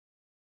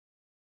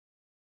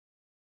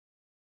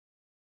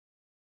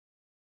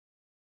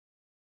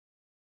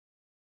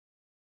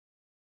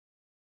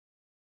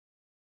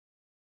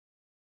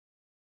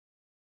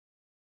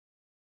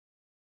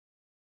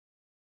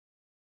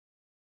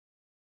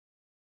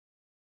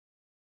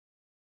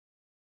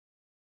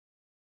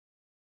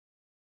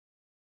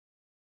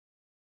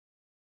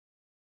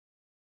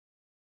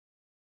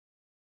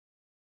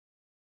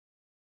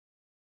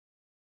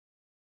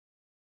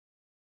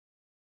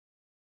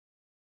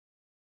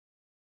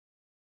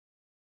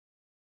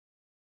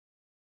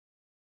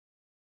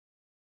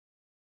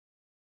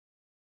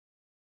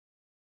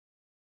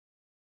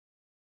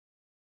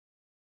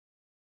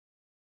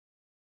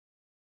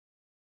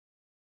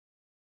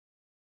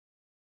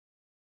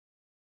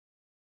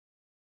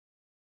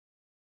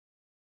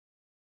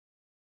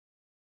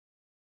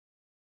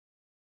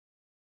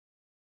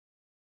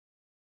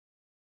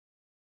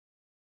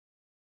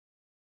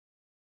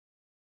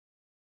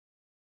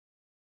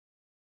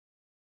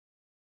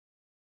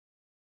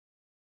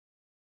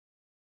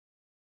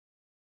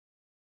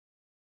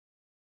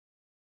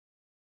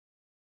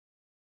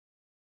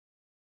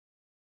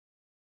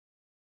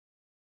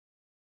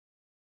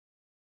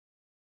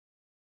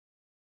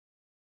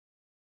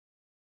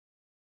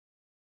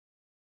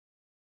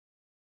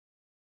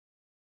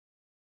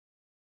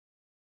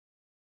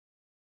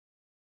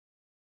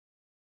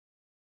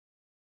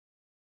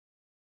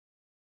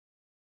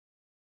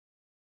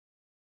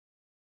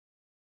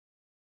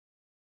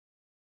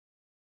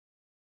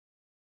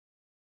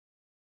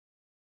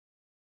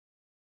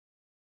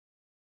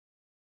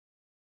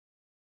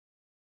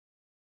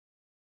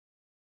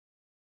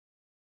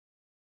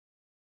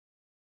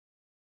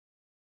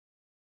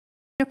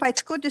Unified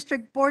School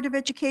District Board of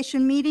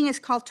Education meeting is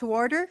called to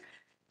order.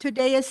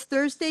 Today is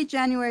Thursday,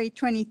 January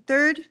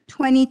 23rd,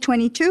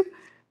 2022.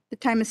 The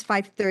time is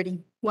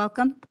 5:30.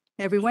 Welcome,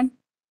 everyone.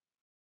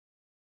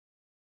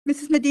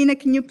 Mrs. Medina,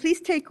 can you please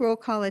take roll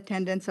call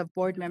attendance of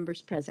board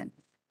members present?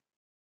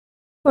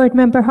 Board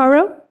Member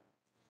Haro.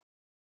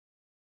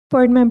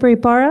 Board Member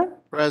Ibarra.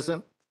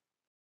 Present.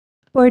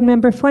 Board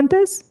Member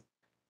Fuentes.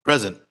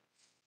 Present.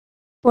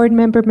 Board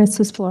Member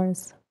Mrs.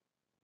 Flores.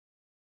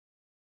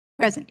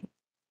 Present.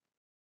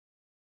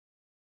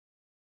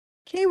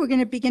 Okay, we're going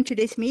to begin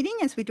today's meeting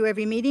as we do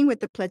every meeting with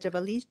the Pledge of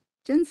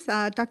Allegiance.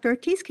 Dr.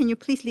 Ortiz, can you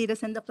please lead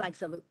us in the flag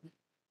salute?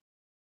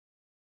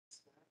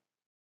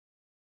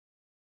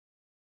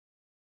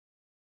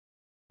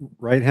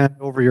 Right hand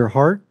over your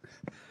heart.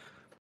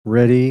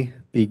 Ready,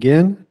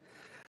 begin.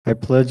 I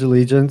pledge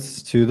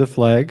allegiance to the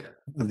flag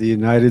of the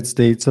United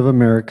States of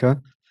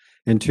America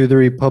and to the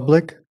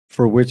republic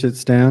for which it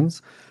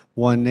stands,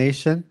 one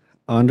nation,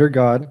 under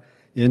God,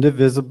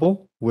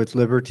 indivisible, with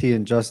liberty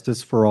and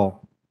justice for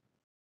all.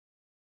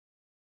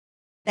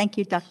 Thank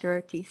you, Dr.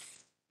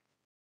 Ortiz.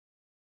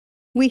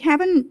 We have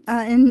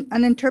an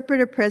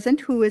interpreter present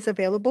who is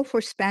available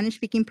for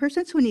Spanish-speaking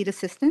persons who need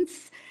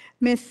assistance.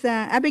 Miss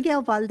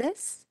Abigail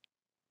Valdez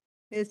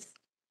is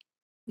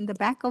in the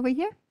back over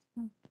here.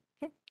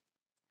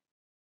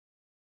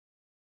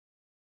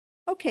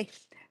 Okay,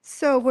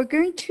 so we're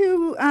going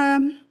to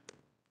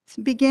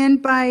begin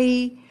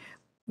by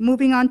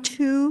moving on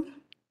to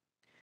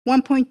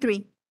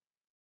 1.3.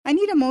 I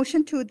need a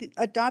motion to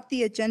adopt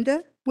the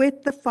agenda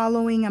with the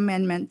following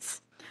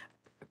amendments.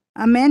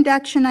 Amend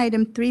action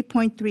item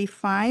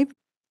 3.35,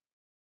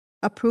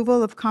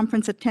 approval of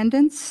conference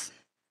attendance,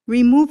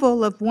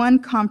 removal of one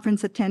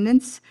conference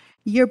attendance,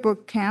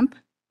 yearbook camp,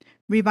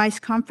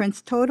 revised conference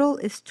total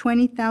is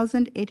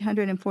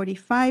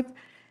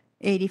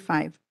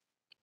 $20,845.85.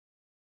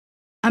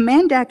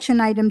 Amend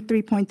action item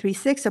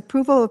 3.36,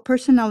 approval of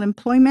personnel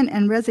employment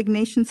and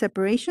resignation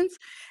separations,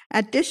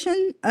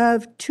 addition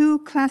of 2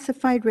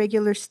 classified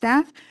regular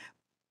staff,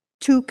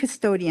 2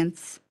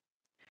 custodians.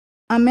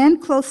 Amend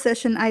closed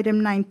session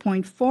item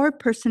 9.4,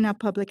 personnel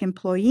public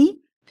employee,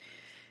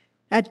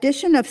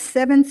 addition of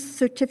 7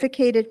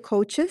 certificated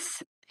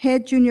coaches,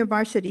 head junior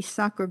varsity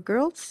soccer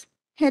girls,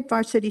 head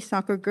varsity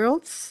soccer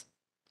girls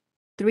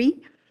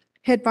 3,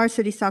 head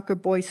varsity soccer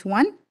boys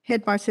 1,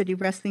 head varsity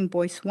wrestling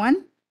boys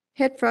 1,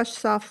 head varsity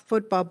soft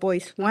football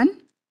boys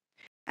 1,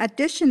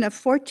 addition of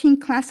 14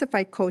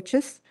 classified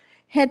coaches,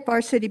 head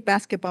varsity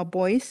basketball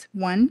boys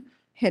 1,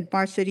 head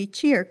varsity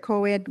cheer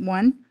co-ed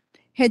 1,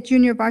 head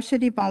junior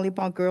varsity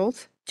volleyball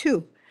girls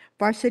 2,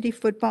 varsity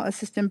football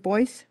assistant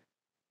boys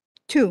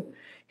 2,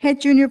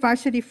 head junior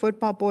varsity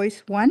football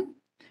boys 1,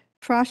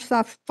 frosh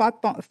soft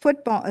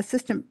football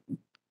assistant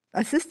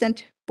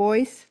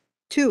boys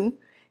 2,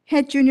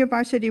 head junior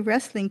varsity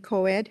wrestling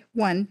co-ed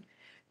 1,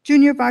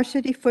 junior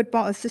varsity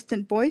football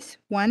assistant boys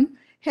 1,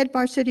 head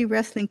varsity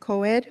wrestling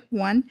co-ed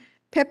 1,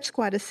 pep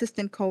squad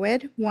assistant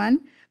co-ed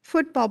 1,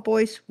 football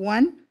boys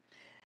 1,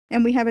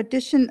 and we have an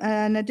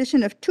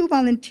addition of 2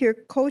 volunteer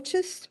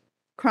coaches,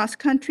 cross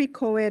country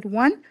co-ed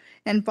 1,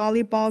 and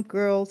volleyball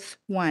girls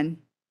 1.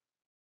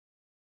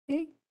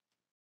 Okay.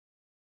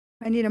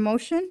 I need a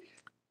motion.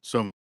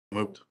 So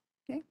moved.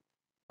 Okay.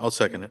 I'll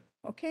second it.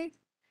 Okay.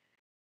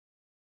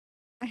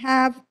 I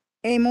have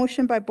a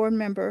motion by Board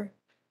Member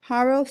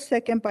Haro,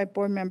 second by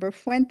Board Member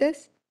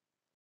Fuentes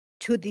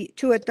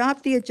to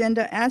adopt the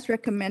agenda as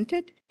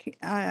recommended.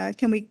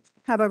 Can we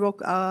have a roll?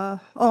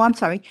 I'm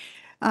sorry.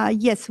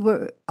 Yes,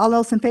 all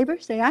those in favor,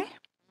 say aye.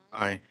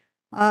 Aye.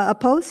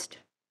 Opposed?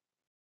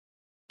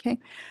 Okay.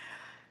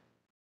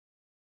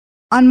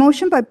 On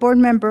motion by Board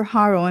Member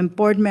Haro and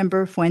Board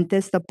Member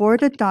Fuentes, the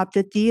board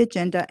adopted the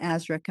agenda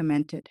as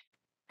recommended.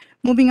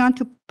 Moving on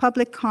to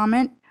public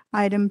comment,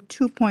 item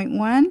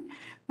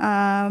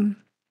 2.1.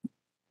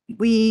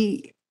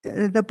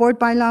 The board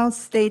bylaws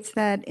states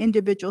that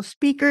individual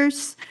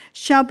speakers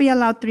shall be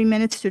allowed 3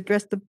 minutes to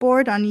address the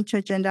board on each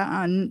agenda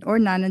or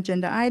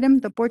non-agenda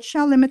item. The board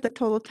shall limit the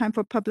total time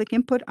for public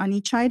input on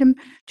each item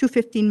to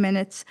 15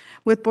 minutes.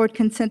 With board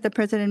consent, the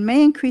president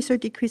may increase or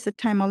decrease the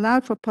time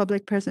allowed for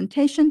public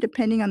presentation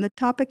depending on the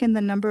topic and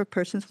the number of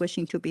persons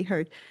wishing to be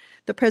heard.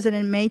 The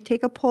president may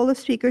take a poll of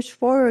speakers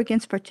for or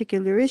against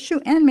particular issue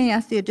and may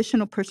ask the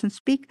additional person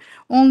speak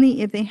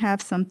only if they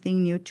have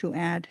something new to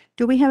add.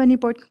 Do we have any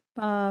board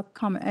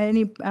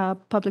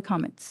public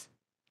comments?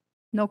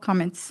 No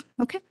comments.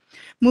 Okay.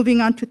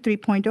 Moving on to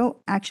 3.0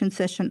 action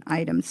session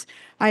items.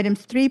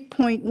 Items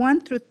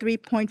 3.1 through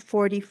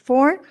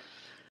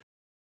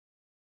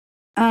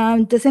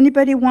 3.44. Does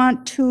anybody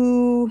want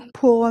to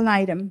pull an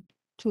item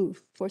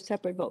for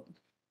separate vote?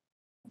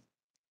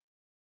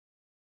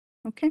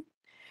 Okay.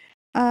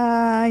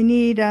 I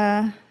need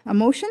a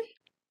motion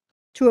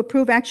to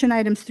approve action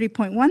items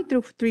 3.1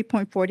 through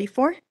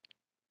 3.44.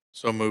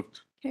 So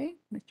moved. Okay,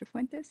 Mr.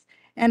 Fuentes.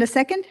 And a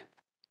second?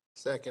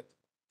 Second.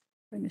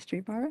 By Mr.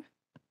 Ibarra.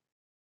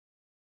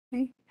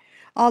 Okay.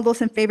 All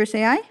those in favor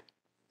say aye.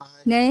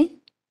 Aye. Nay?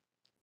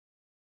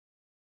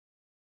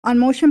 On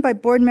motion by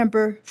Board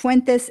Member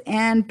Fuentes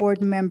and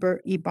Board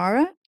Member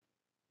Ibarra,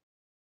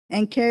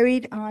 and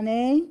carried on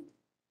a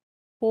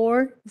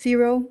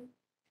 4-0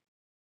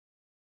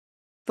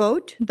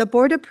 vote, the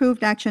board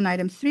approved action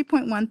items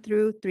 3.1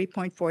 through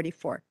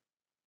 3.44.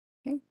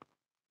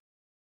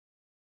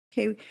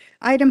 Okay,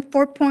 item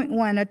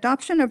 4.1,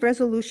 adoption of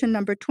resolution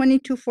number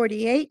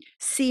 2248,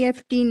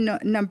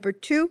 CFD number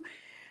 2,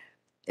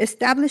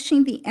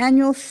 establishing the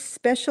annual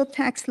special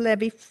tax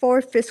levy for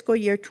fiscal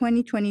year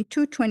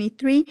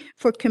 2022-23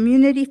 for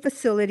Community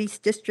Facilities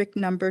District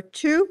Number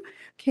 2.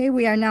 Okay,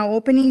 we are now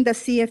opening the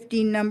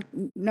CFD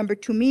number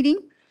 2 meeting.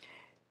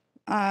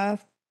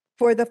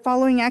 For the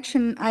following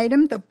action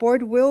item, the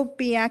board will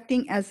be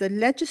acting as the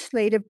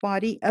legislative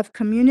body of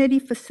Community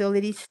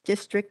Facilities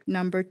District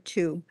Number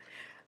 2.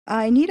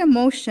 I need a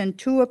motion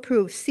to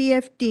approve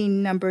CFD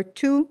number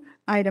 2,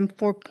 item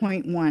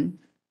 4.1.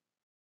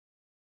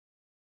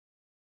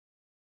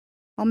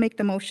 I'll make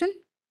the motion.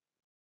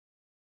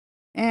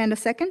 And a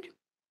second?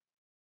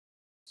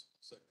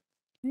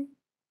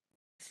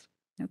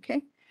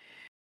 Okay.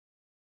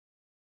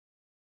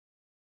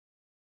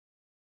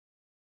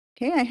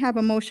 Okay, I have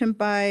a motion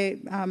by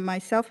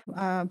myself,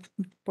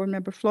 Board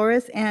Member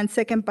Flores, and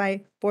second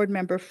by Board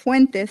Member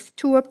Fuentes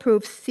to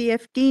approve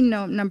CFD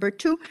number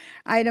 2,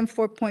 item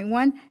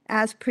 4.1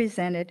 as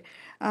presented.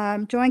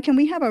 Joanne, can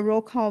we have a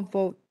roll call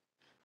vote?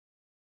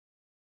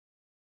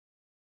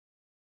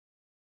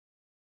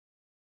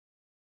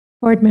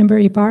 Board Member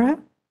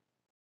Ibarra,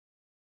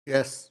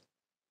 Yes.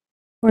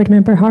 Board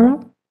Member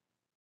Haro,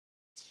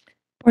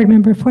 Board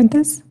Member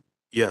Fuentes,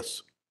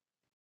 Yes.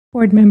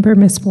 Board Member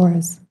Ms.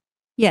 Flores.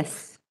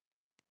 Yes.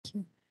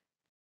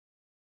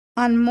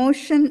 On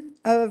motion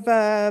of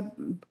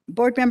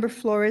Board Member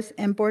Flores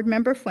and Board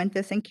Member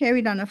Fuentes, and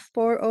carried on a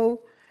 4-0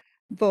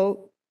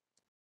 vote,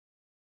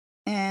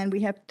 and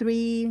we have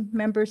 3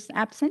 members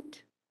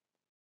absent.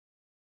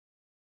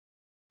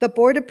 The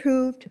board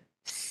approved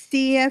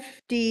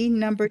CFD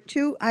number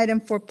 2, item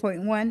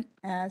 4.1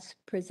 as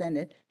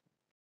presented.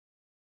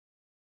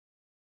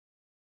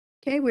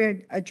 Okay,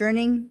 we're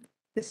adjourning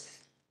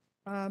this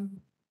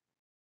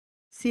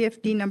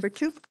CFD number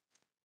 2.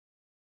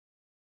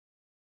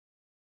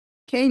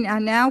 Okay,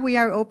 now we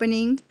are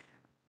opening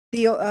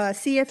the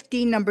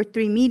CFD number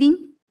 3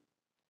 meeting.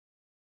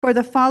 For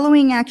the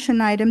following action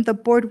item, the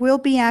board will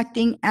be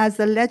acting as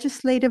the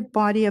legislative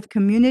body of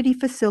Community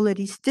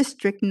Facilities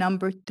District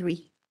Number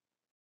 3.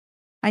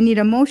 I need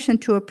a motion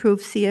to approve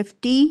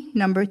CFD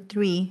number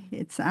 3.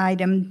 It's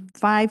item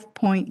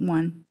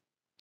 5.1.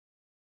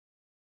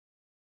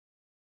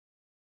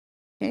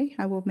 Okay,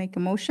 I will make a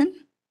motion,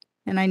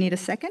 and I need a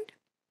second.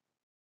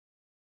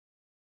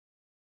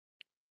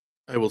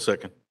 I will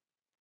second.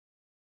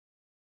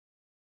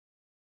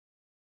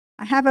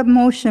 I have a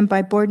motion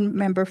by Board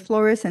Member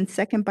Flores and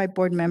second by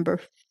Board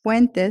Member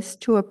Fuentes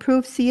to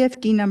approve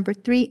CFD number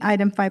 3,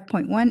 item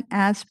 5.1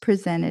 as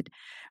presented.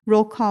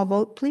 Roll call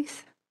vote,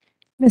 please.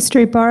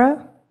 Mr.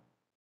 Ibarra,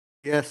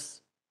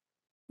 Yes.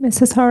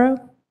 Mrs. Haro,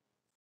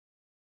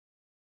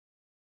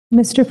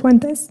 Mr.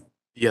 Fuentes,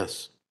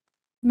 Yes.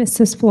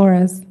 Mrs.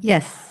 Flores.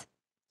 Yes.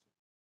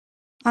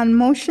 On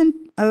motion,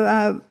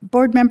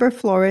 Board Member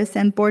Flores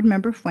and Board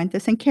Member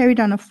Fuentes, and carried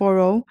on a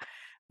 4-0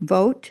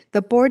 vote,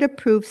 the board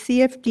approved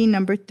CFD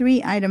number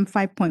 3, item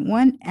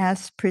 5.1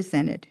 as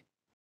presented.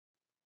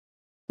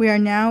 We are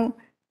now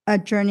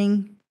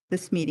adjourning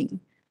this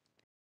meeting.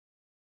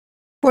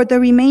 For the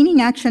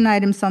remaining action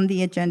items on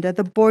the agenda,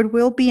 the board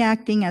will be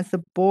acting as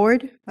the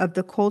board of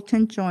the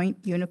Colton Joint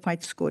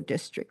Unified School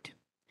District.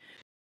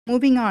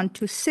 Moving on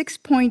to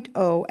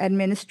 6.0,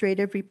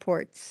 administrative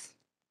reports.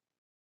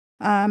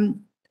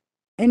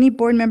 Any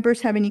board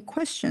members have any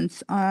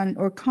questions on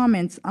or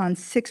comments on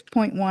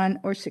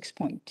 6.1 or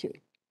 6.2?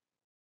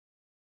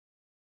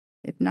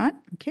 If not,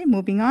 okay,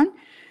 moving on.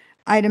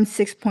 Item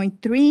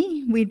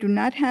 6.3, we do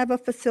not have a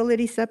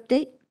facilities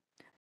update.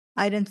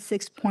 Item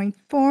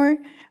 6.4,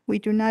 we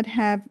do not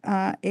have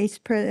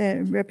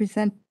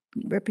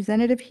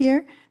representative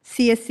here.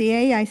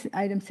 CSEA,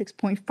 item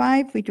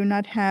 6.5, we do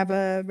not have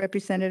a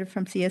representative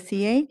from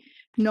CSEA.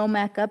 No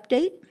MAC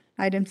update,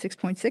 item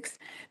 6.6.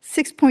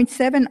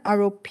 6.7,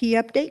 ROP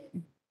update.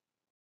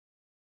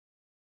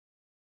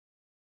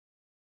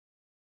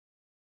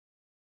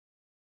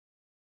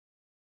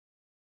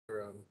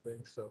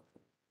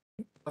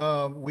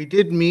 We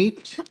did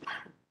meet,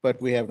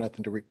 but we have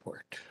nothing to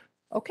report.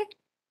 Okay,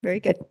 very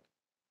good.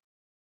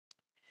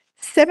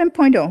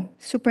 7.0,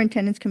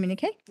 superintendent's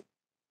communique.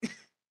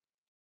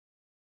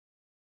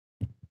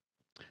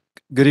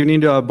 Good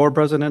evening to Board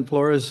President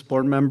Flores,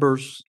 board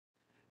members,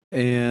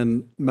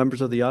 and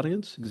members of the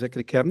audience,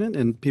 executive cabinet,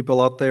 and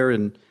people out there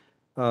in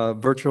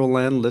virtual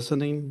land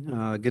listening.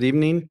 Good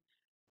evening.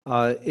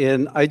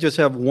 And I just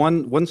have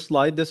one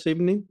slide this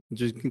evening,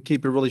 just can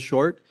keep it really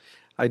short.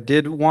 I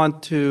did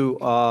want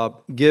to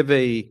give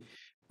a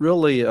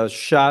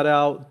shout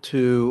out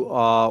to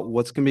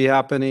what's going to be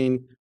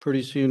happening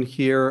pretty soon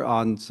here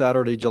on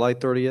Saturday, July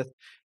 30th.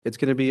 It's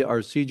going to be our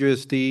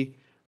CJUSD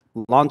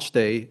launch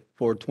day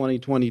for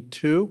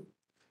 2022.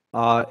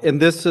 And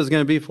this is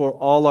going to be for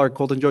all our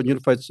Colton Joint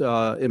Unified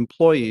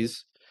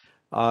employees.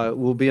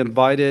 Will be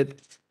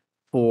invited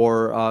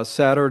for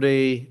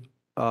Saturday,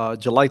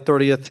 July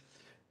 30th.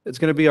 It's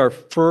going to be our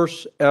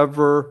first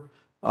ever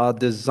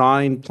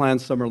design plan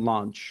summer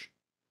launch.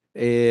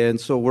 And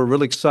so we're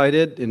really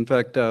excited. In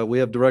fact, we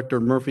have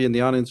Director Murphy in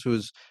the audience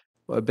who's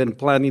been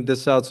planning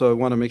this out. So I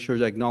want to make sure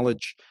to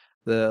acknowledge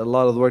a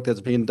lot of the work that's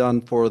being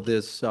done for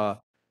this, I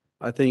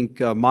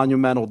think,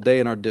 monumental day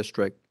in our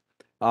district.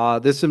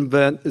 This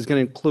event is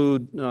going to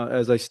include,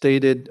 as I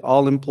stated,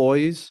 all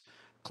employees,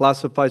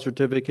 classified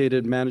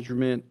certificated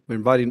management. We're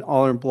inviting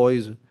all our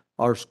employees,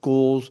 our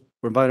schools,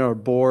 we're inviting our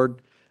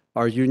board,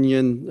 our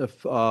union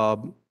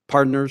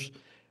partners.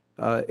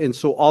 And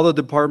so all the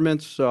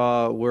departments,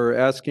 we're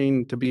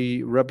asking to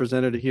be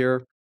represented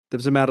here.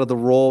 Doesn't matter the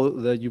role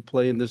that you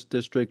play in this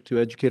district to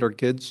educate our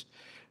kids.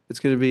 It's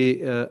going to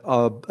be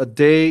a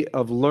day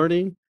of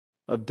learning,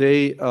 a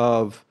day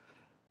of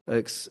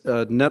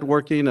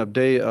networking, a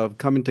day of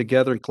coming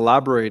together and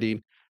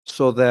collaborating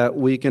so that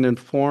we can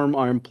inform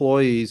our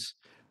employees,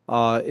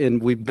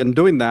 and we've been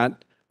doing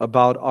that,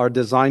 about our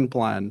design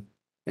plan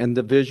and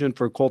the vision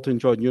for Colton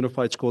Joint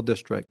Unified School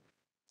District.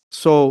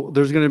 So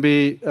there's going to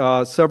be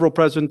several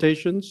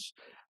presentations.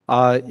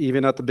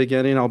 Even at the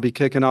beginning, I'll be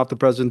kicking off the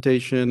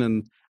presentation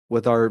and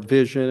with our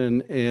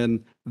vision,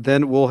 and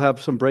then we'll have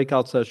some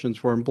breakout sessions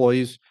for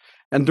employees.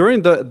 And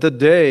during the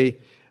day,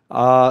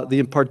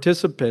 the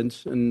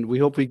participants, and we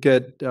hope we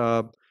get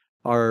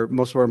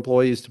most of our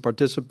employees to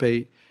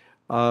participate.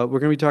 We're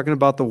going to be talking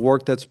about the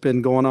work that's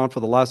been going on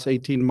for the last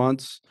 18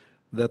 months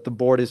that the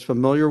board is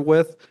familiar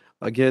with.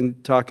 Again,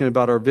 talking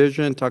about our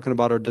vision, talking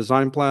about our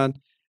design plan.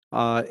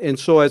 And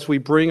so as we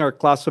bring our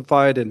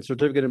classified and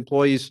certificate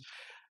employees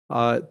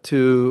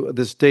to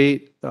this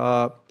date,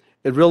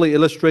 it really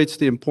illustrates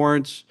the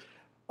importance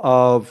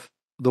of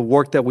the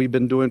work that we've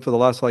been doing for the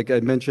last, like I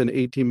mentioned,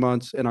 18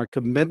 months, and our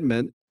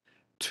commitment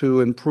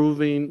to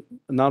improving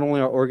not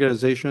only our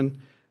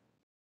organization,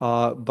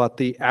 but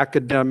the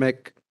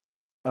academic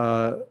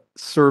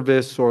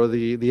service or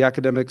the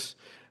academics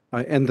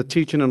and the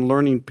teaching and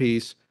learning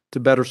piece to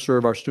better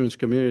serve our students'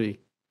 community.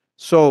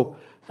 So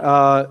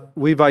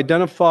we've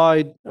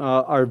identified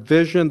our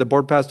vision. The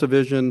board passed a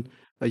vision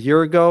a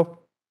year ago,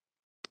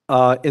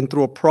 and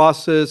through a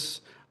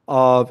process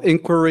of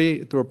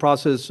inquiry, through a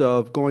process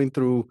of going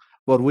through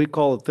what we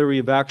call a theory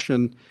of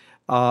action.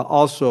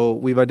 Also,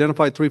 we've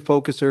identified 3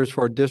 focus areas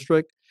for our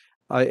district,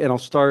 and I'll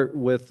start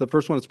with the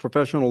first one is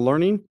professional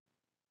learning,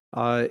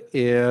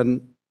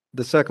 and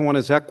the second one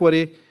is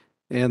equity,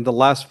 and the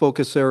last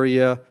focus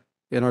area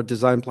in our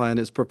design plan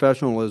is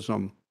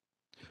professionalism.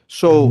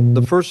 So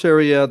the first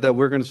area that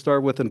we're going to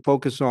start with and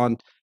focus on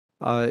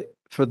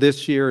for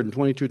this year in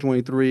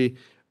 22-23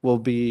 will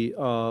be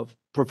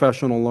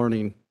professional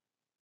learning.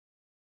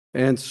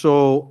 And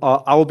so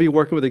I will be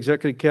working with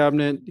Executive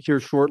Cabinet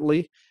here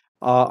shortly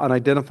on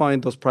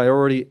identifying those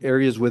priority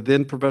areas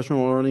within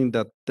professional learning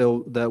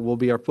that will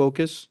be our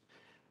focus.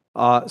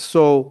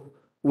 So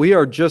we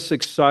are just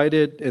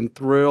excited and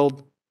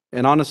thrilled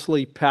and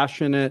honestly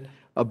passionate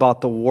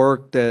about the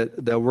work that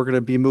we're going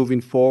to be moving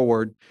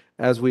forward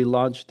as we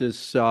launch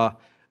this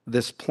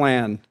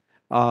plan.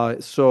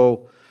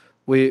 So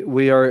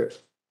we are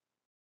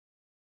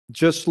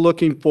just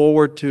looking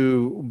forward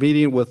to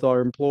meeting with our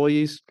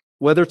employees,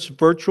 whether it's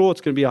virtual, it's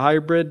going to be a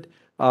hybrid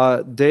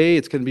day,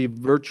 it's going to be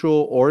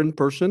virtual or in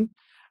person.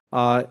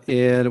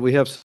 And we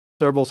have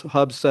several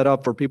hubs set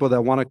up for people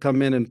that want to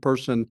come in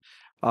person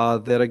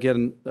that,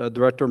 again,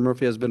 Director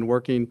Murphy has been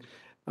working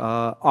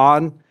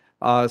on.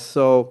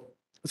 So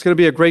it's going to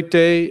be a great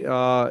day,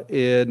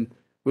 and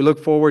we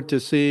look forward to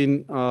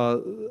seeing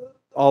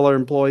all our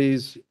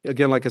employees,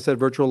 again, like I said,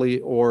 virtually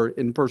or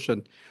in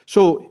person.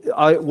 So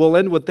I will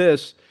end with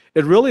this.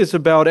 It really is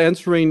about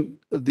answering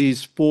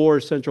these 4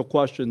 essential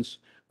questions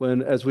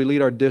as we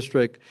lead our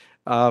district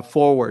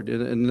forward in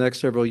the next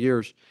several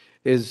years.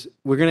 Is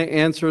we're going to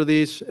answer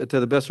these to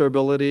the best of our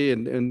ability,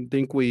 and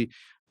think we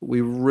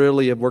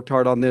really have worked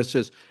hard on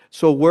this.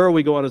 So where are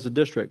we going as a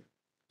district?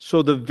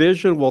 So the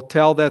vision will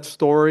tell that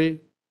story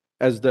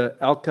as the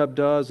LCAP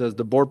does, as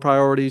the board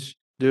priorities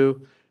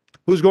do.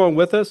 Who's going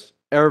with us?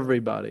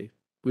 Everybody.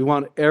 We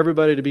want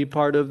everybody to be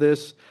part of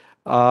this.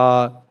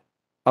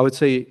 I would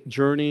say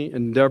journey,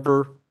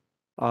 endeavor.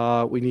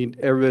 We need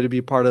everybody to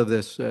be part of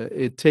this.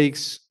 It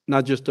takes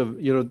not just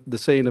the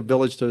saying, a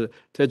village to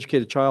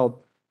educate a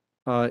child.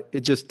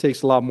 It just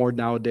takes a lot more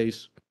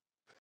nowadays.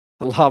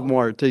 A lot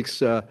more. It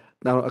takes now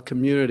a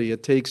community.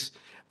 It takes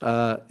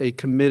a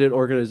committed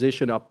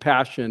organization, a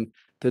passion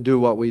to do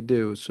what we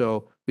do.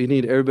 So we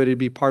need everybody to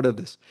be part of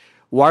this.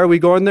 Why are we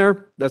going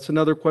there? That's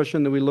another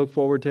question that we look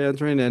forward to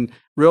answering. And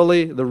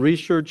really, the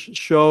research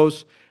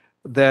shows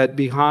that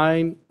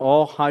behind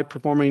all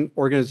high-performing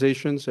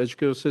organizations,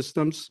 educational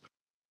systems,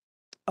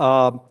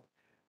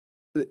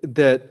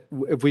 that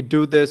if we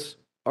do this,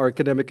 our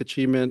academic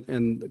achievement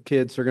and the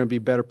kids are going to be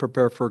better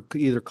prepared for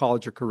either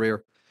college or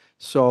career.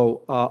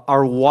 So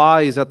our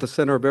why is at the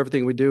center of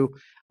everything we do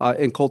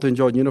in Colton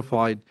Joint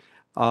Unified.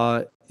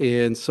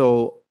 And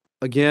so,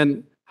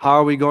 again, How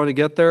are we going to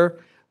get there?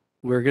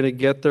 We're going to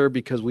get there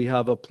because we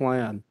have a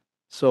plan.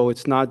 So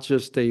it's not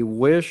just a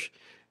wish.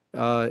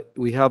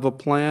 We have a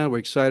plan. We're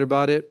excited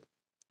about it.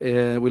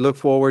 And we look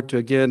forward to,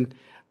 again,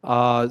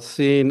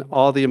 seeing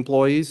all the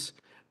employees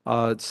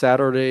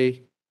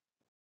Saturday,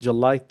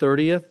 July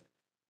 30th.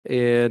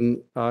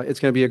 And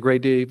it's going to be a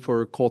great day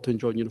for Colton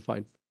Joint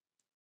Unified.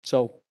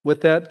 So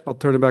with that, I'll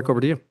turn it back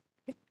over to you.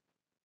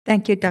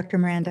 Thank you, Dr.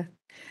 Miranda.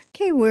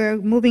 Okay, we're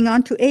moving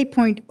on to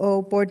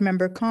 8.0 board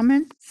member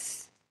comments.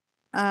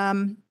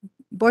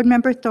 Board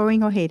member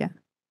Thawing Ojeda.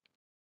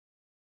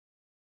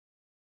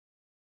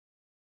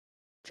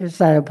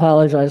 Just I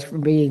apologize for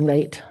being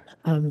late.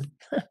 I'll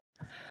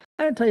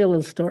tell you a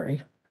little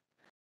story.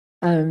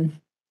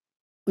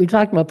 We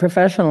talked about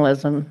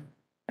professionalism.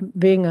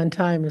 Being on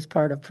time is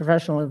part of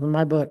professionalism in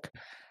my book,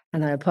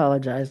 and I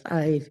apologize.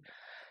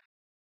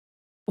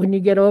 When you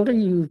get older,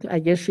 I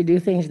guess you do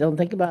things you don't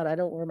think about. I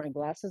don't wear my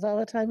glasses all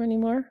the time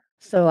anymore.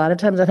 So a lot of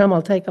times at home,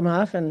 I'll take them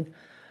off, and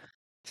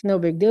it's no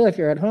big deal if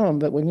you're at home.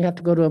 But when you have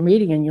to go to a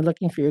meeting and you're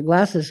looking for your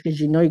glasses because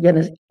you know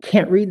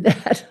can't read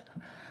that,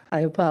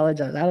 I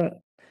apologize.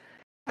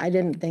 I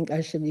didn't think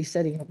I should be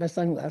sitting with my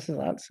sunglasses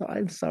on, so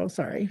I'm so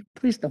sorry.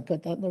 Please don't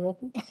put that in the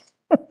record.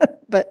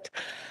 But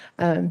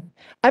I'm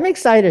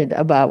excited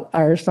about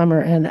our summer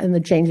and the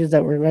changes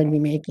that we're going to be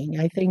making.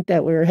 I think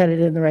that we're headed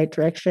in the right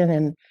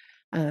direction,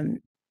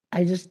 and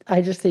I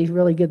just see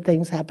really good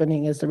things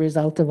happening as a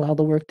result of all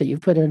the work that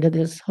you've put into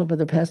this over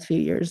the past few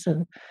years,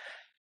 and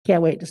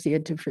can't wait to see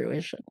it to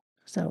fruition.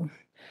 So,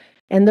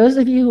 and those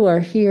of you who are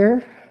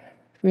here,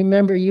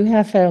 remember you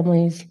have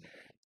families.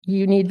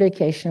 You need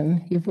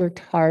vacation. You've worked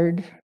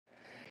hard.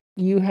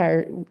 You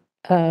are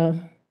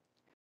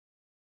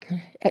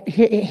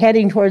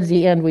heading towards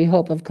the end, we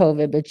hope, of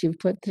COVID, but you've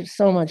put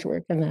so much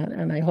work in that,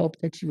 and I hope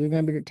that you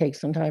remember to take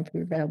some time for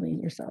your family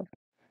and yourself.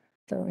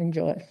 So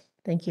enjoy.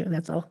 Thank you.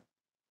 That's all.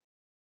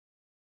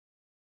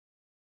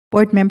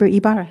 Board member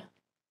Ibarra.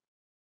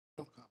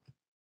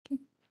 Okay.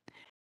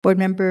 Board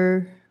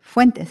member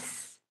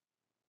Fuentes.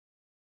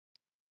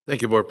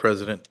 Thank you, Board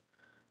President.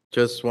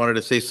 Just wanted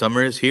to say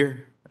summer is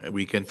here.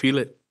 We can feel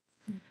it.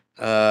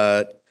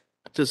 Thank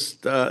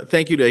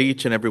you to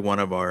each and every one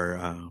of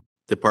our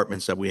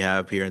departments that we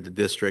have here in the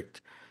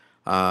district,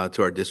 to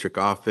our district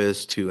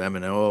office, to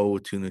M&O,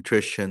 to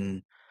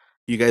nutrition.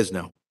 You guys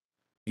know.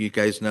 You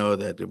guys know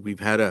that we've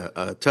had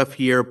a tough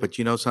year, but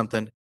you know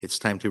something? It's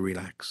time to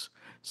relax.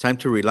 It's time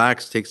to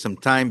relax, take some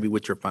time, be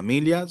with your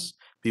familias,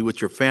 be with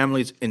your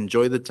families,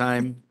 enjoy the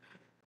time,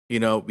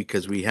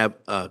 because we have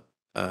a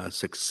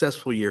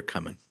successful year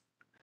coming.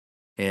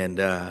 And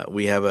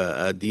we have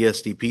a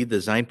DSDP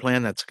design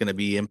plan that's going to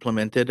be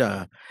implemented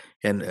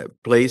and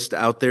placed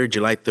out there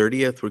July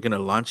 30th. We're going to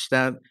launch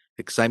that.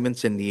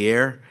 Excitement's in the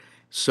air.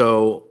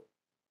 So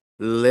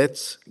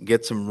let's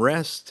get some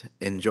rest.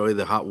 Enjoy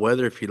the hot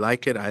weather if you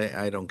like it.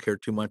 I don't care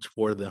too much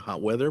for the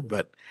hot weather,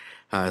 but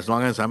as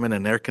long as I'm in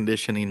an air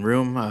conditioning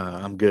room,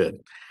 I'm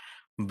good.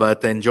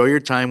 But enjoy your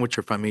time with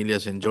your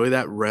familias. Enjoy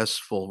that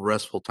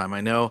restful time.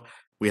 I know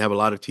we have a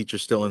lot of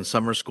teachers still in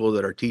summer school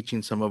that are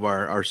teaching some of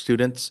our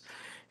students.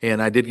 And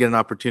I did get an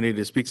opportunity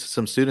to speak to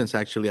some students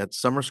actually at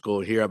summer school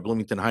here at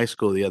Bloomington High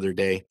School the other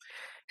day.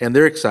 And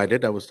they're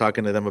excited. I was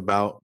talking to them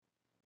about,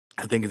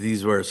 I think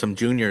these were some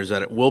juniors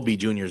that will be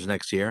juniors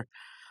next year.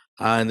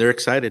 And they're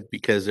excited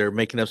because they're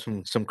making up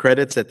some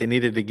credits that they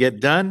needed to get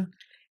done.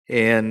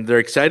 And they're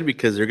excited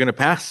because they're going to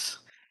pass.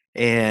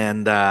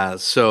 And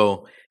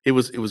so it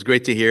was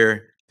great to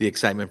hear the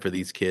excitement for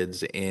these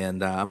kids.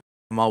 And I'm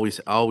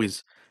always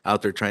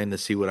out there trying to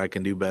see what I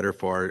can do better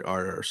for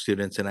our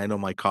students. And I know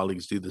my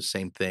colleagues do the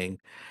same thing.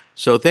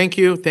 So thank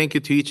you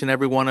to each and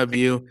every one of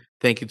you.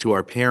 Thank you to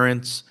our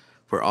parents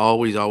for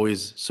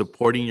always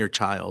supporting your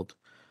child.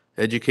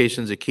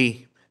 Education's a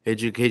key.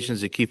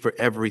 Education's a key for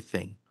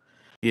everything.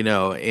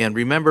 And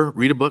remember,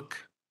 read a book.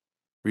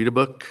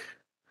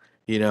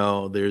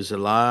 There's a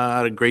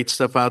lot of great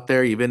stuff out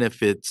there, even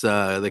if it's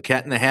The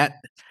Cat in the Hat,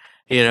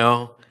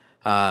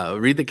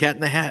 read The Cat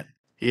in the Hat.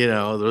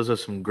 Those are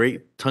some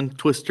great tongue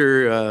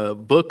twister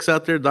books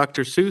out there,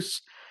 Dr.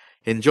 Seuss.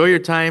 Enjoy your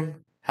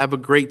time. Have a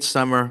great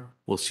summer.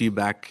 We'll see you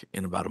back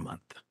in about a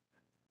month.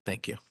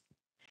 Thank you.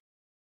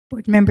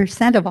 Board member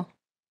Sandoval.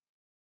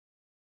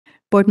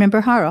 Board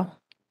member Haro.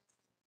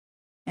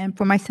 And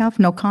for myself,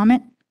 no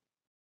comment.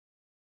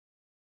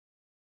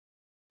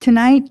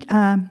 Tonight,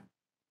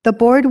 the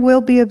board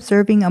will be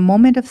observing a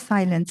moment of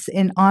silence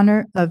in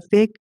honor of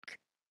Vic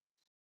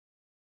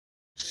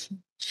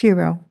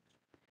Shiro,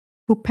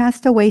 who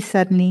passed away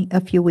suddenly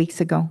a few weeks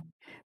ago.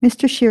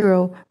 Mr.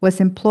 Shiro was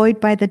employed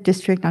by the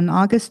district on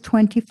August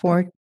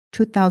 24,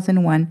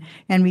 2001,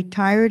 and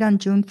retired on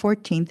June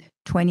 14,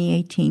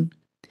 2018.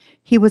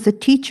 He was a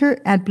teacher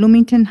at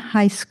Bloomington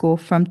High School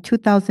from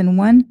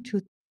 2001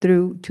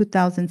 through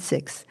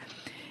 2006.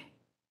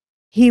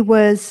 He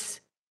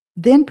was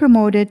then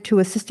promoted to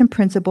assistant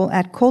principal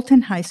at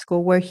Colton High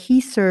School, where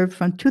he served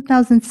from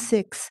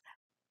 2006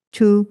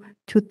 to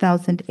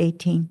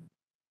 2018.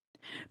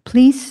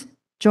 Please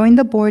join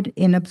the board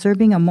in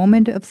observing a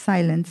moment of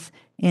silence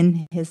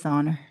in his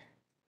honor.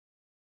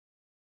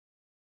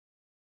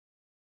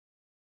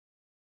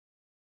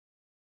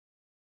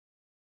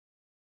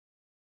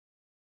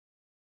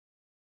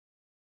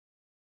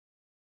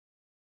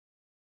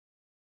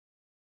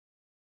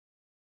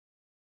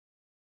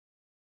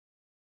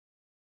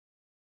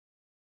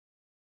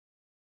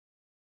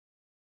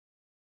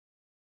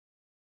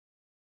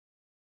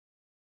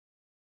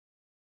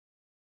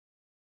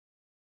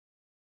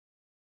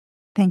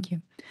 Thank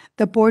you.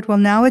 The board will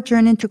now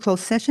adjourn into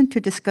closed session to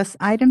discuss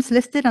items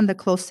listed on the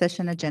closed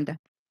session agenda.